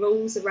unspoken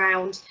rules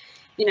around,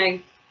 you know,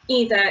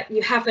 either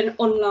you have an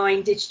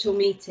online digital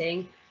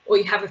meeting or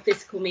you have a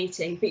physical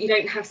meeting, but you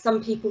don't have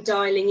some people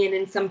dialing in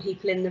and some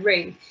people in the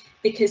room,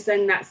 because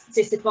then that's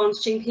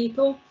disadvantaging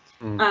people.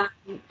 And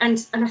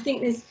I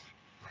think there's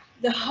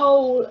the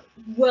whole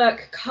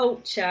work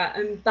culture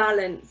and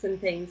balance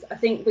and things. I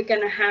think we're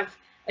going to have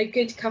a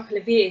good couple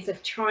of years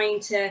of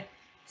trying to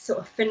sort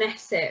of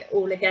finesse it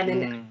all again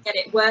and get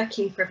it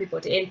working for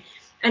everybody.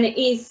 And it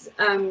is,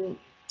 I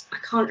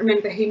can't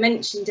remember who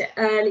mentioned it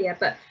earlier,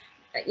 but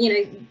you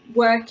know,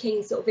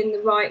 working sort of in the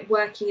right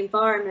working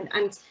environment,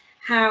 and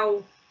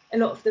how a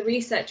lot of the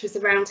research was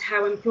around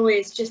how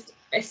employers just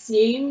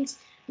assumed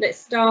that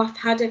staff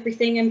had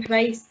everything in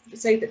place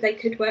so that they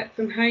could work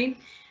from home.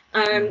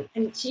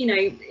 And you know,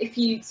 if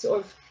you sort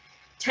of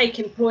take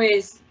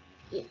employers,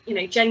 you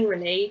know,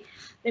 generally,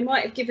 they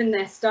might have given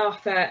their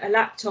staff a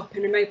laptop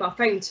and a mobile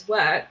phone to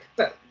work,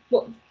 but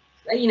what,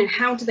 you know,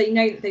 how do they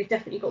know that they've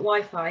definitely got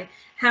Wi-Fi?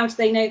 How do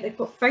they know they've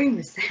got phone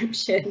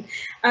reception?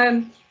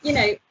 You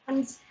know,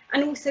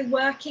 and also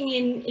working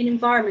in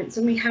environments,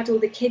 and we had all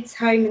the kids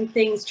home and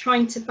things,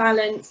 trying to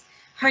balance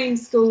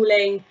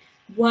homeschooling,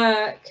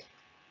 work,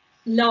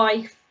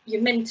 life,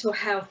 your mental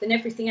health and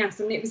everything else.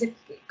 I mean, it was a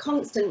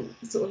constant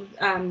sort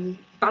of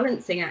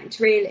balancing act,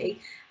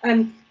 really.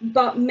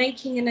 But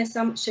making an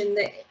assumption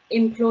that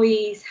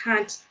employees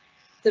had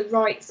the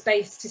right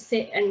space to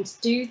sit and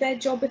do their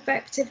job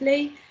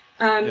effectively.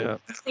 I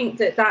think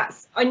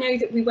that's, I know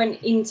that we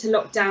went into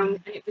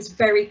lockdown and it was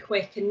very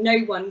quick and no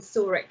one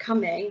saw it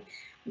coming.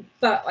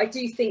 But I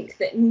do think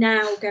that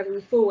now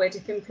going forward,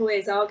 if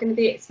employers are going to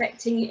be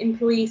expecting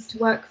employees to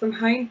work from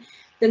home,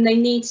 then they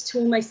need to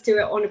almost do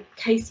it on a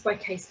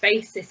case-by-case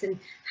basis and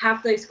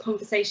have those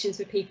conversations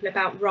with people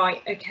about,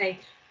 right, okay,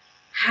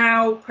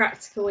 how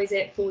practical is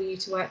it for you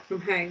to work from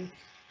home?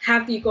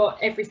 Have you got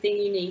everything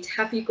you need?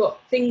 Have you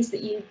got things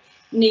that you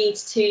need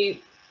to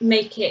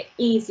make it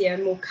easier,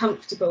 more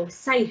comfortable,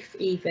 safe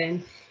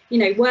even? You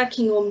know,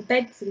 working on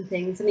beds and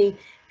things. I mean,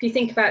 if you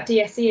think about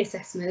DSE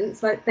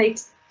assessments, like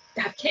they'd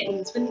have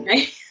kittens, wouldn't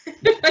they?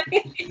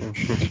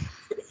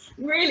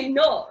 Really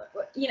not,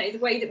 you know, the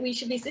way that we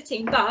should be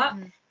sitting. But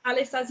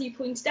Alice, as you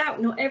pointed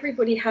out, not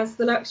everybody has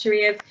the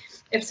luxury of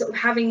sort of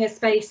having a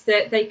space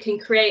that they can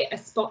create a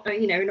spot,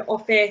 you know, an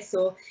office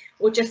or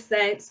just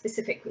their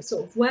specific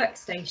sort of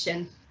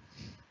workstation.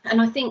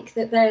 And I think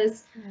that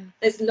there's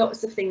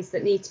lots of things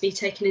that need to be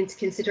taken into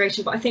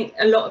consideration, but I think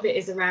a lot of it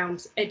is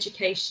around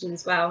education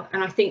as well.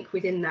 And I think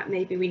within that,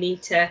 maybe we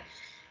need to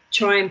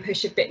try and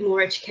push a bit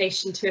more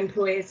education to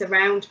employers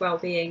around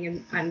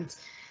well-being and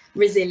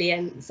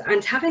resilience,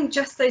 and having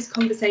just those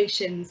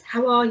conversations.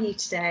 How are you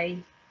today?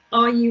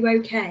 Are you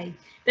okay?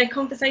 They're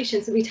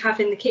conversations that we'd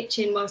have in the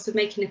kitchen whilst we're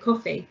making a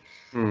coffee.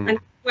 And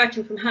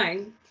working from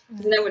home,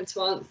 there's no one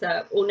to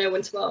answer or no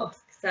one to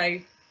ask. So,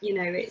 you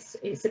know,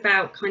 it's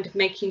about kind of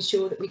making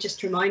sure that we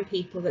just remind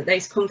people that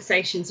those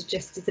conversations are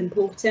just as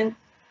important.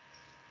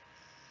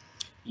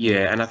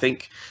 Yeah, and I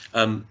think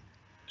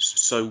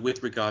so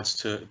with regards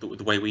to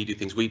the way we do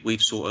things,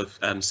 we've sort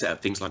of set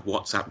up things like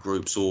WhatsApp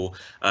groups or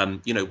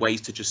you know,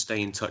 ways to just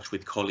stay in touch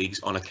with colleagues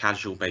on a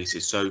casual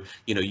basis. So,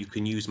 you know, you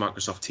can use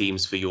Microsoft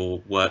Teams for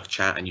your work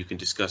chat and you can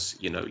discuss,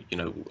 you know,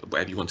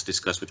 whatever you want to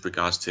discuss with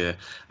regards to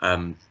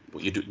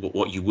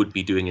what you would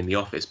be doing in the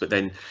office, but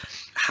then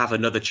have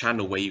another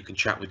channel where you can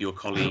chat with your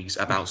colleagues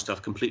about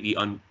stuff completely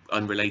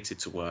unrelated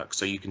to work,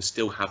 so you can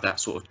still have that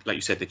sort of, like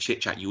you said, the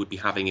chit chat you would be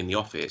having in the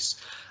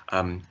office,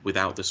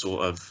 without the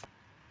sort of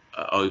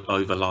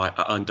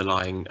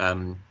underlying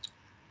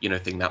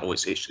thing that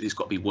it's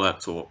got to be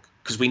work talk,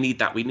 because we need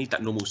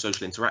that normal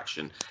social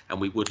interaction,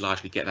 and we would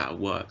largely get that at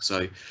work.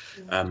 So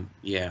I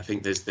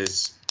think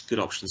there's good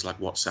options like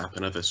WhatsApp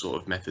and other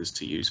sort of methods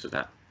to use for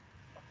that.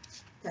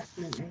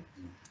 Definitely.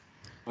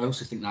 I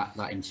also think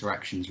that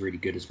interaction is really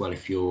good as well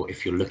if you're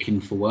looking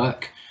for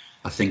work.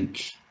 I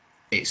think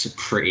it's a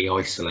pretty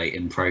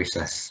isolating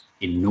process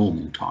in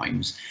normal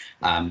times,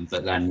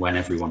 but then when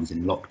everyone's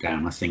in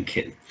lockdown, I think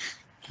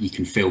you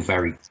can feel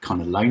very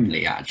kind of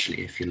lonely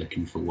actually if you're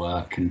looking for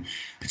work, and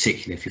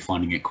particularly if you're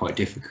finding it quite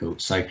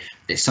difficult. So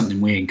it's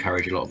something we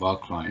encourage a lot of our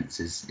clients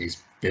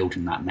is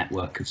building that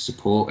network of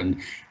support,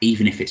 and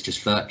even if it's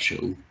just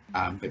virtual,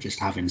 but just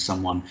having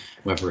someone,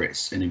 whether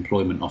it's an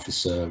employment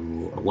officer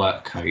or a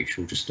work coach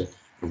or just a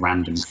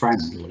random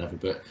friend or whatever,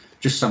 but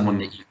just someone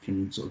that you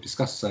can sort of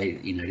discuss, say,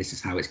 this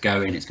is how it's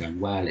going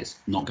well, it's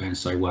not going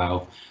so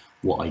well,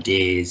 what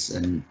ideas.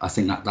 And I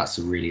think that's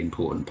a really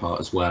important part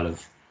as well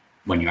of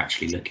when you're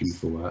actually looking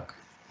for work.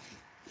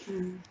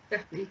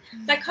 Definitely.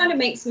 That kind of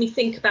makes me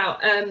think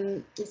about,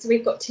 so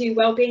we've got 2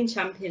 wellbeing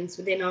champions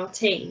within our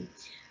team,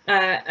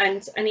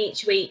 and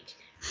each week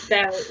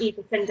they'll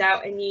either send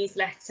out a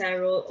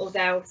newsletter or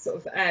they'll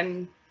sort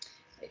of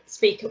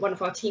speak at one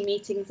of our team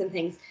meetings and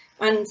things.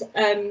 And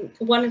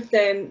one of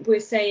them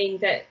was saying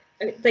that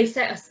they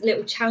set us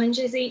little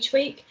challenges each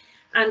week,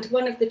 and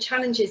one of the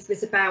challenges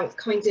was about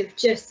kind of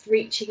just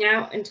reaching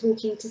out and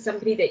talking to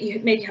somebody that you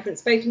maybe haven't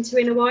spoken to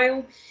in a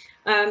while.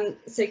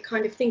 So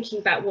kind of thinking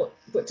about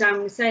what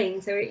Dan was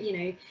saying. So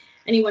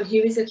anyone who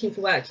is looking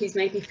for work, who's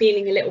maybe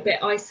feeling a little bit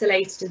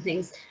isolated and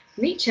things,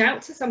 reach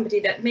out to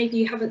somebody that maybe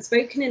you haven't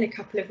spoken in a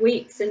couple of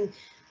weeks, and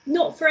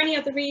not for any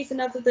other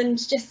reason other than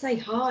to just say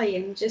hi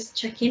and just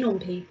check in on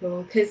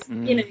people, because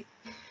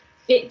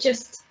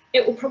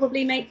it will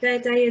probably make their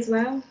day as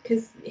well,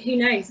 because who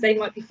knows, they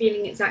might be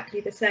feeling exactly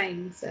the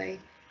same. So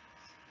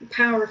the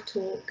power of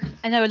talk.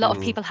 I know a lot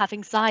of people have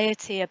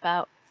anxiety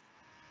about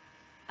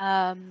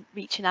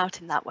reaching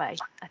out in that way.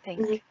 I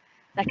think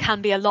there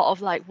can be a lot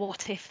of like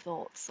what if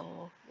thoughts,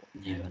 or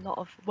a lot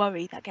of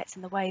worry that gets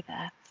in the way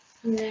there.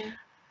 Yeah.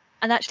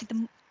 And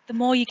actually the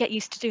more you get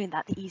used to doing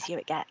that, the easier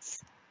it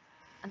gets.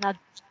 And I'd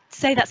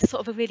say that's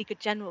sort of a really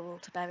good general rule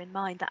to bear in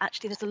mind, that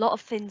actually there's a lot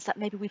of things that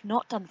maybe we've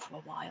not done for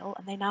a while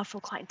and they now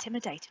feel quite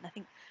intimidating. I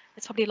think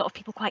there's probably a lot of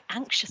people quite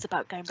anxious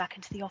about going back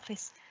into the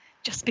office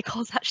just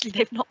because actually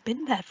they've not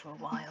been there for a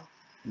while.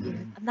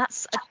 And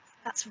that's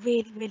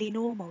really, really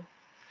normal.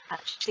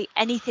 Actually,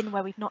 anything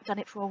where we've not done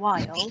it for a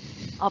while,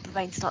 our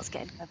brain starts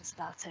getting nervous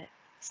about it,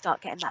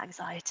 start getting that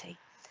anxiety.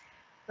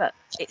 But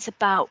it's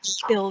about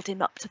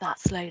building up to that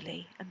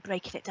slowly and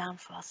breaking it down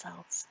for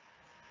ourselves.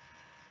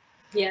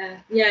 Yeah,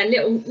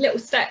 little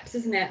steps,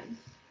 isn't it?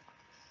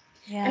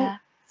 Yeah. And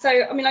so,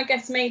 I mean, I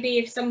guess maybe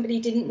if somebody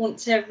didn't want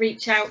to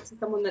reach out to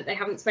someone that they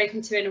haven't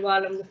spoken to in a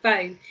while on the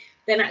phone,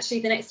 then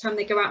actually the next time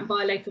they go out and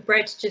buy a loaf of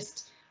bread,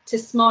 just to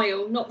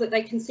smile. Not that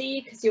they can see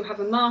you because you'll have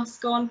a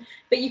mask on,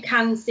 but you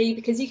can see,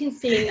 because you can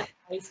see in their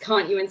eyes,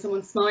 can't you, when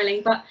someone's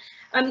smiling. But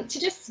to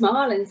just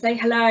smile and say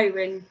hello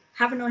and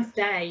have a nice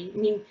day. I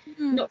mean,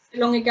 not so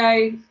long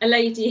ago, a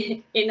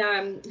lady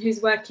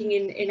who's working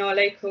in our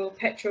local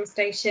petrol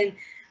station,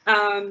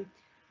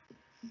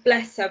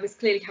 bless her, was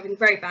clearly having a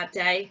very bad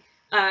day.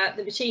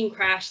 The machine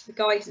crashed. The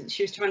guy that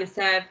she was trying to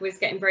serve was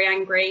getting very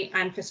angry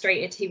and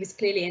frustrated. He was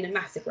clearly in a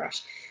massive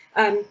rush,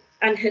 and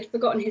had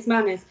forgotten his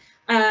manners.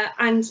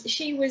 And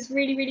she was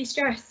really, really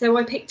stressed. So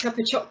I picked up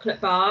a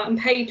chocolate bar and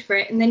paid for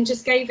it, and then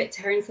just gave it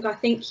to her and said, I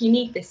think you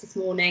need this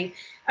morning,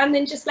 and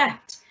then just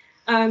left.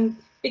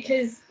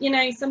 Because,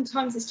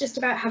 sometimes it's just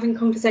about having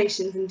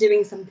conversations and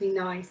doing something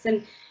nice.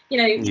 And,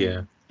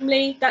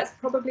 that's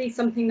probably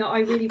something that I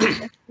really would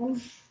have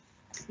done,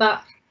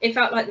 but it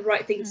felt like the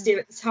right thing to do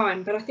at the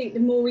time. But I think the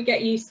more we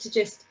get used to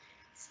just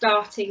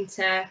starting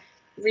to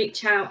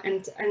reach out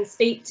and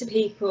speak to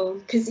people,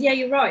 because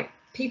you're right,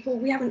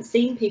 we haven't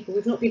seen people,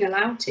 we've not been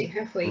allowed to,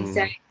 have we?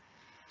 So I'd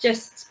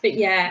just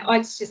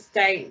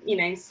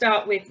say,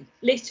 start with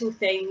little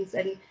things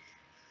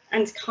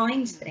and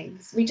kind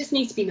things. We just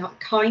need to be not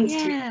kind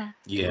to.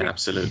 Yeah,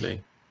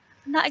 absolutely.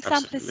 And that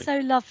example is so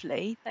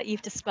lovely that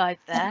you've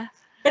described there.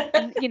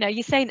 And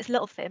you're saying it's a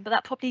little thing, but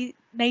that probably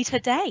made her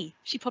day.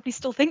 She probably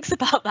still thinks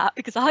about that,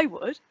 because I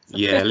would.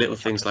 Little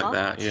things like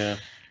that. Yeah.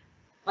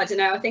 I don't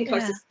know. I think I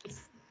was just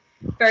this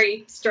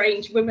very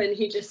strange woman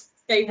who just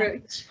gave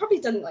her. She probably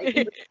doesn't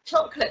like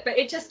chocolate, but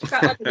it just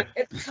felt, I don't know,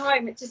 at the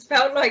time it just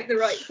felt like the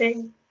right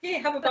thing. Yeah,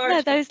 have a bar.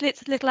 No, those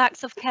little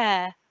acts of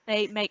care,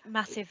 they make a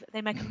massive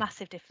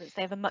difference.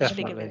 They have a much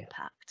bigger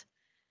impact.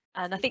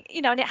 And I think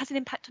and it has an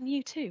impact on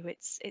you too.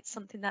 It's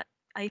something that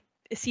I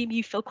assume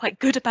you feel quite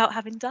good about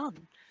having done.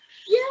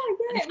 Yeah.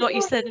 And if not,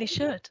 you certainly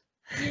should.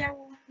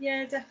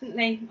 Yeah,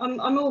 definitely.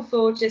 I'm all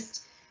for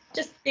just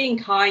just being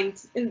kind.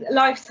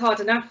 Life's hard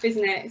enough,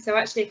 isn't it? So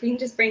actually, if we can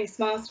just bring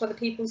smiles to other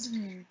people's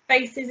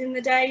faces in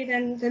the day,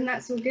 then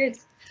that's all good.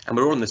 And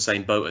we're all in the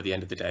same boat at the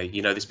end of the day.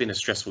 You know, there's been a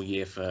stressful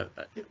year for,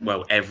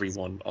 well,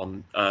 everyone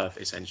on Earth,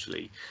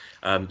 essentially.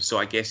 So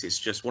I guess it's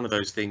just one of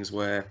those things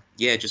where,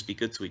 yeah, just be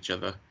good to each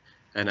other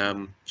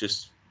and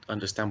just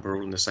understand we're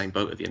all in the same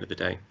boat at the end of the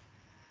day.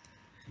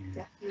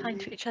 Definitely.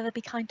 Kind to each other,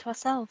 be kind to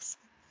ourselves.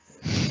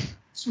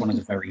 It's one of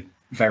the very,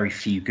 very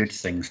few good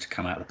things to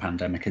come out of the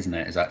pandemic, isn't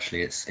it? Is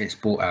actually it's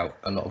brought out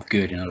a lot of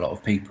good in a lot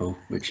of people,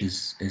 which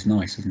is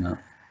nice, isn't it?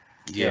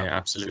 Yeah,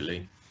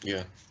 absolutely.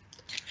 Yeah.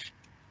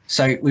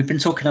 So we've been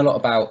talking a lot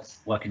about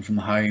working from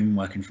home,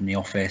 working from the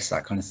office,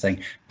 that kind of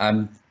thing.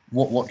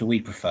 What do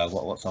we prefer?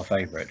 What's our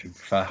favourite? Do we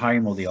prefer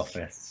home or the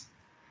office?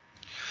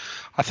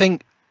 I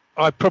think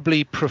I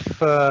probably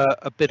prefer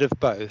a bit of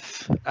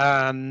both,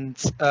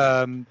 and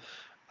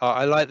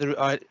I like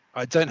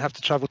I don't have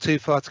to travel too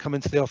far to come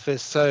into the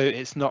office, so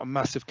it's not a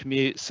massive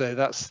commute. So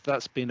that's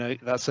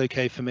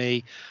okay for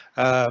me.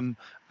 But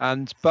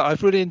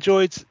I've really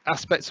enjoyed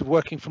aspects of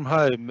working from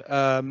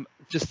home.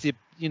 Just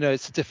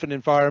it's a different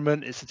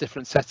environment, it's a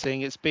different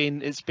setting. It's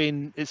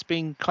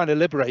been kind of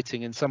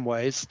liberating in some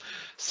ways.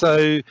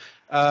 So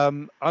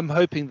I'm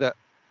hoping that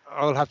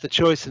I'll have the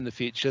choice in the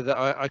future that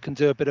I can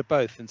do a bit of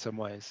both in some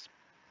ways.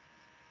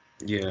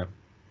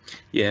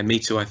 Yeah, me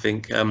too. I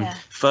think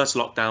first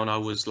lockdown I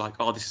was like,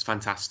 oh, this is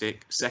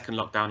fantastic. Second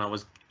lockdown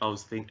I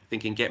was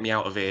thinking, get me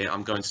out of here,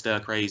 I'm going stir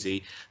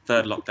crazy.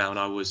 Third lockdown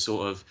I was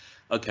sort of,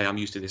 okay, I'm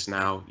used to this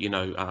now,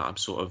 I'm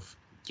sort of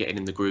getting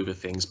in the groove of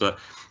things. But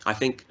I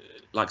think,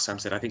 like Sam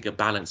said, I think a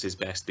balance is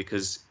best,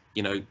 because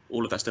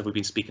all of that stuff we've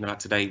been speaking about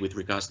today with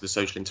regards to the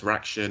social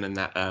interaction and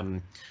that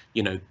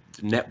the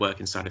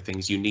networking side of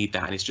things, you need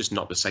that, and it's just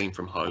not the same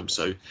from home.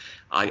 So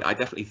I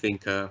definitely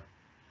think not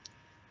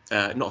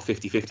a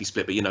 50-50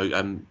 split, but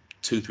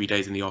 2-3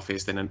 days in the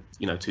office, then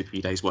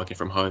 2-3 days working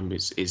from home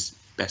is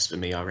best for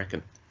me, I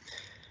reckon.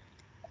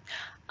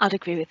 I'd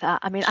agree with that.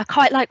 I mean, I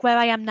quite like where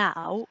I am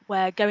now,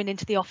 where going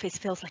into the office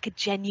feels like a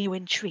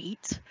genuine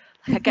treat.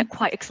 Like I get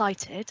quite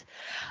excited.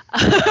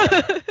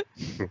 I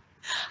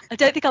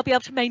don't think I'll be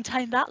able to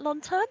maintain that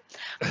long term,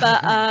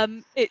 but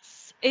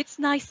it's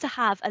nice to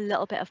have a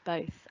little bit of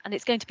both, and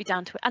it's going to be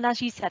down to it. And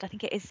as you said, I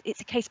think it's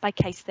a case by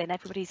case thing.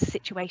 Everybody's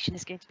situation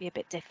is going to be a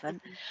bit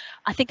different.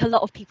 I think a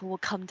lot of people will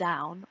come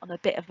down on a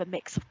bit of a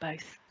mix of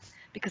both,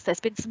 because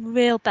there's been some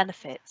real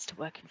benefits to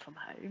working from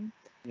home.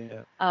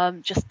 Yeah.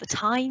 Just the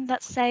time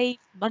that's saved,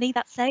 money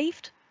that's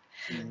saved.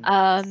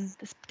 There's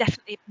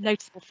definitely a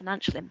noticeable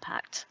financial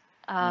impact.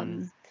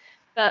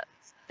 But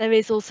there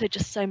is also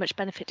just so much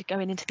benefit to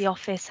going into the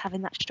office,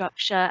 having that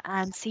structure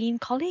and seeing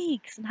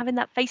colleagues and having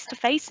that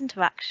face-to-face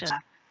interaction,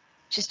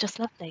 which is just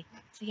lovely.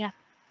 So yeah,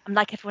 I'm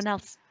like everyone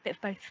else, a bit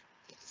of both.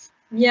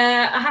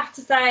 Yeah, I have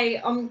to say,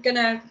 I'm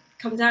gonna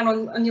come down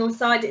on your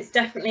side. It's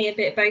definitely a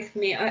bit of both for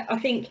me. I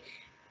think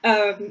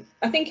it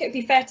would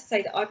be fair to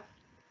say that I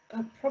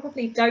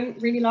probably don't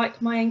really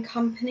like my own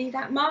company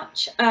that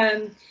much.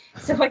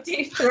 So I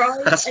do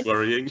thrive. That's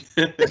worrying.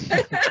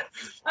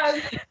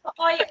 I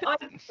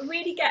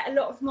really get a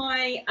lot of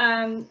my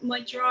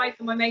my drive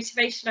and my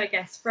motivation, I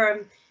guess,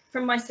 from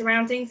my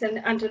surroundings, and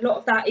a lot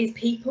of that is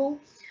people.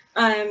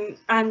 And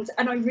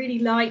I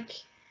really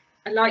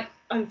I'm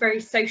a very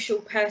social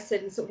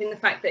person, sort of in the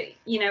fact that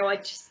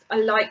I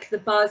like the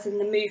buzz and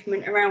the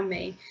movement around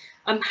me.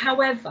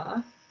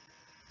 However,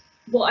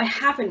 what I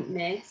haven't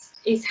missed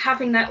is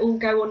having that all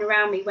go on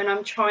around me when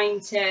I'm trying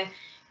to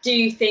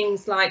do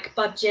things like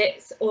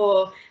budgets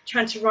or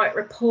trying to write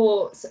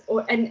reports,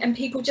 and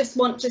people just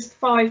want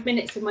 5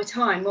 minutes of my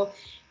time. Well,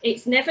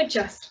 it's never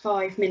just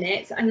 5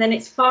 minutes, and then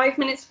it's 5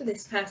 minutes for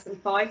this person,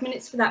 5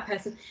 minutes for that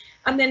person,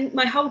 and then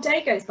my whole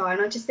day goes by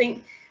and I just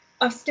think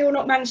I've still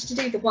not managed to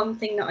do the one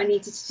thing that I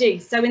needed to do.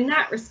 So in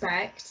that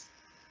respect,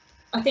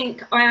 I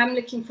think I am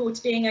looking forward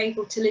to being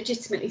able to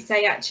legitimately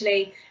say,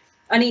 actually,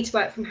 I need to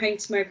work from home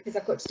tomorrow because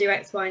I've got to do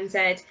X, Y, and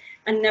Z,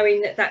 and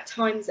knowing that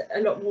time's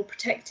a lot more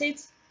protected.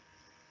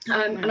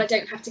 And I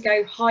don't have to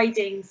go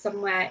hiding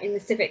somewhere in the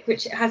Civic,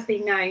 which it has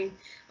been known.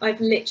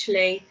 I've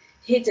literally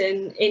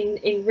hidden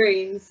in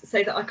rooms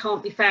so that I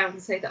can't be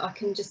found, so that I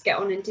can just get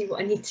on and do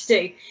what I need to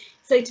do.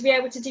 So to be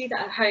able to do that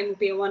at home would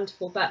be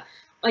wonderful. But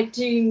I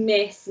do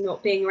miss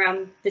not being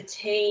around the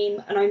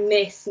team, and I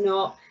miss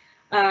not.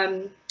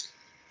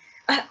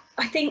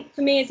 I think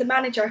for me as a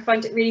manager, I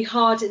find it really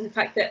hard in the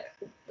fact that,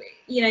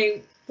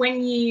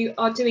 when you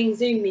are doing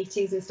Zoom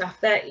meetings and stuff,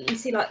 that you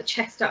see like the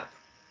chest up,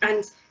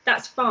 and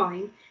that's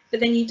fine, but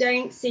then you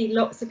don't see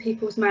lots of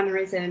people's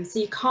mannerisms, so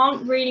you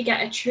can't really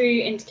get a true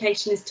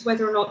indication as to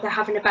whether or not they're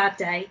having a bad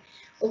day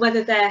or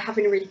whether they're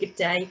having a really good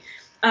day.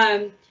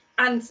 And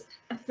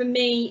for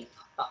me,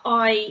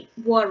 I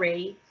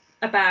worry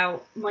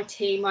about my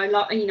team. I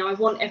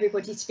want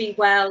everybody to be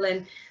well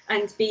and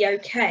be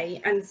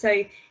okay, and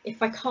so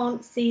if I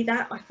can't see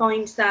that, I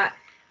find that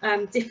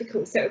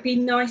difficult. So it would be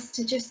nice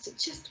to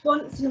just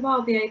once in a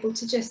while be able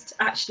to just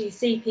actually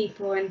see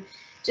people and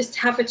just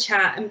have a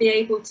chat and be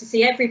able to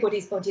see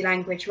everybody's body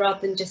language rather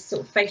than just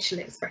sort of facial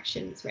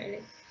expressions,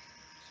 really.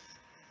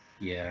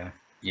 Yeah,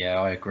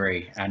 I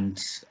agree.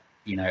 And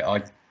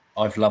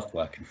I've loved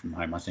working from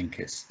home. I think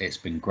it's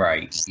been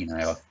great.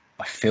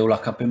 I feel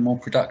like I've been more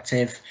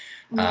productive.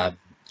 Mm.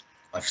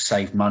 I've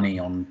saved money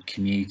on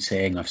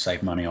commuting. I've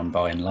saved money on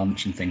buying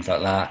lunch and things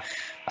like that.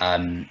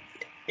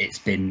 It's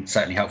been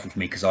certainly helpful for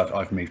me because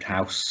I've moved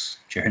house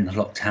during the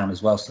lockdown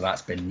as well, so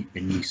that's been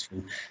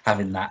useful.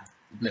 Having that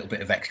little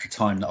bit of extra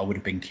time that I would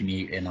have been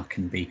commuting, I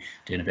can be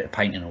doing a bit of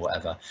painting or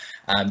whatever.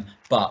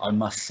 But I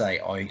must say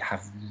I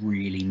have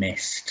really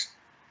missed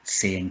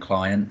seeing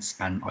clients,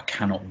 and I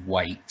cannot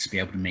wait to be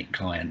able to meet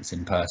clients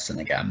in person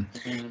again.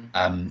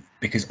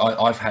 Because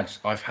I've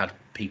had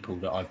people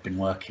that I've been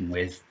working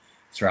with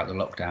throughout the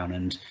lockdown,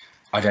 and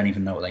I don't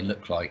even know what they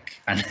look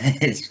like, and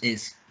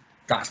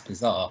that's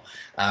bizarre.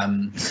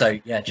 So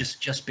yeah,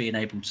 just being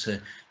able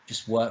to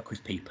just work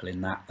with people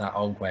in that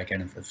old way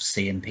again of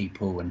seeing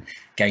people and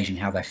gauging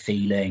how they're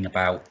feeling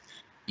about,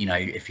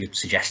 if you're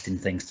suggesting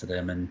things to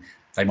them and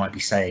they might be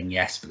saying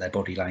yes, but their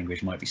body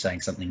language might be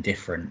saying something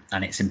different,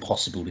 and it's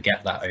impossible to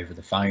get that over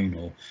the phone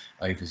or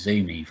over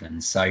Zoom even.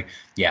 So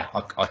yeah,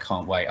 I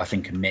can't wait. I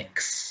think a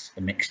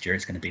mixture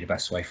is going to be the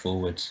best way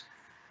forward.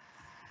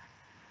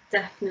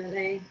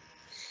 Definitely.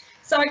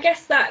 So I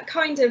guess that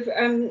kind of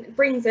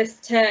brings us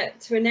to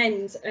an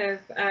end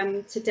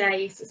of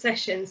today's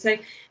session. So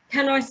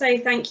can I say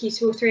thank you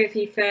to all three of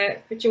you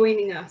for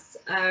joining us.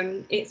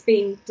 It's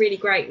been really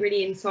great,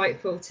 really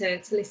insightful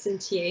to listen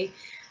to you.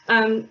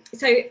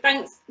 So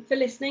thanks for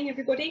listening,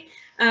 everybody.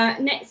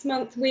 Next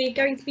month, we're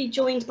going to be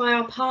joined by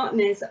our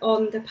partners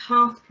on the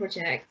PATH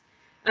project,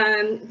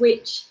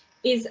 which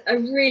is a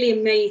really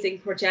amazing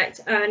project,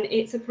 and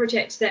it's a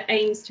project that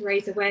aims to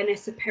raise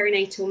awareness of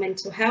perinatal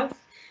mental health.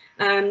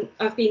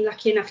 I've been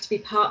lucky enough to be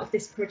part of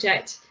this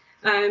project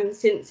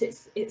since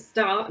its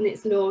start and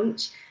its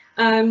launch.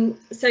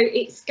 So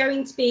it's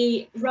going to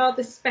be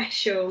rather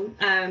special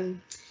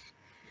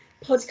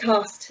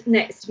podcast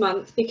next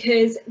month,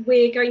 because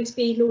we're going to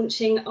be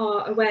launching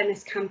our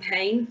awareness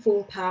campaign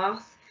for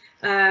PATH,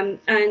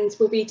 and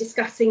we'll be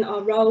discussing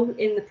our role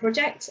in the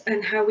project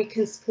and how we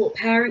can support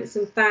parents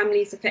and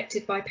families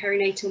affected by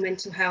perinatal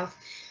mental health,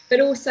 but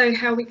also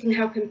how we can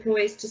help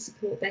employers to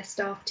support their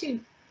staff too.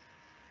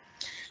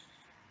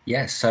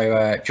 Yeah,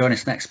 so join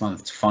us next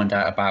month to find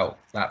out about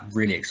that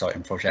really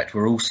exciting project.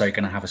 We're also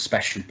going to have a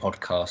special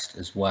podcast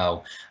as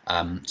well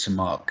to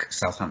mark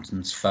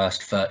Southampton's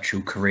first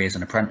virtual careers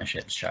and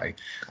apprenticeships show.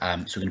 So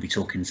we're going to be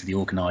talking to the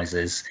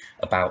organisers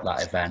about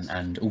that event,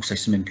 and also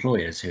some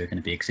employers who are going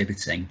to be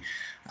exhibiting.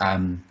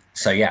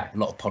 So yeah, a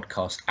lot of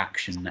podcast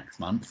action next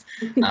month.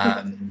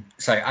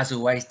 So as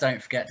always,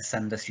 don't forget to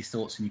send us your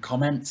thoughts and your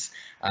comments.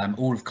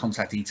 All of the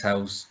contact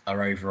details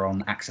are over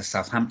on Access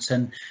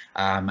Southampton,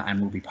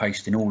 and we'll be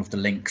posting all of the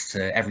links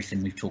to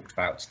everything we've talked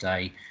about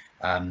today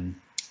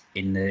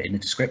in the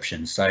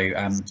description. So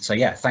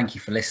yeah, thank you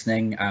for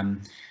listening.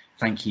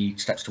 Thank you,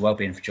 Steps to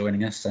Wellbeing, for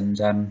joining us, and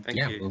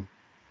yeah, you.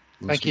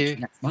 we'll speak to you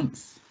next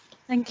month.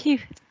 Thank you.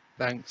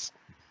 Thanks.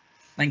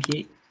 Thank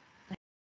you.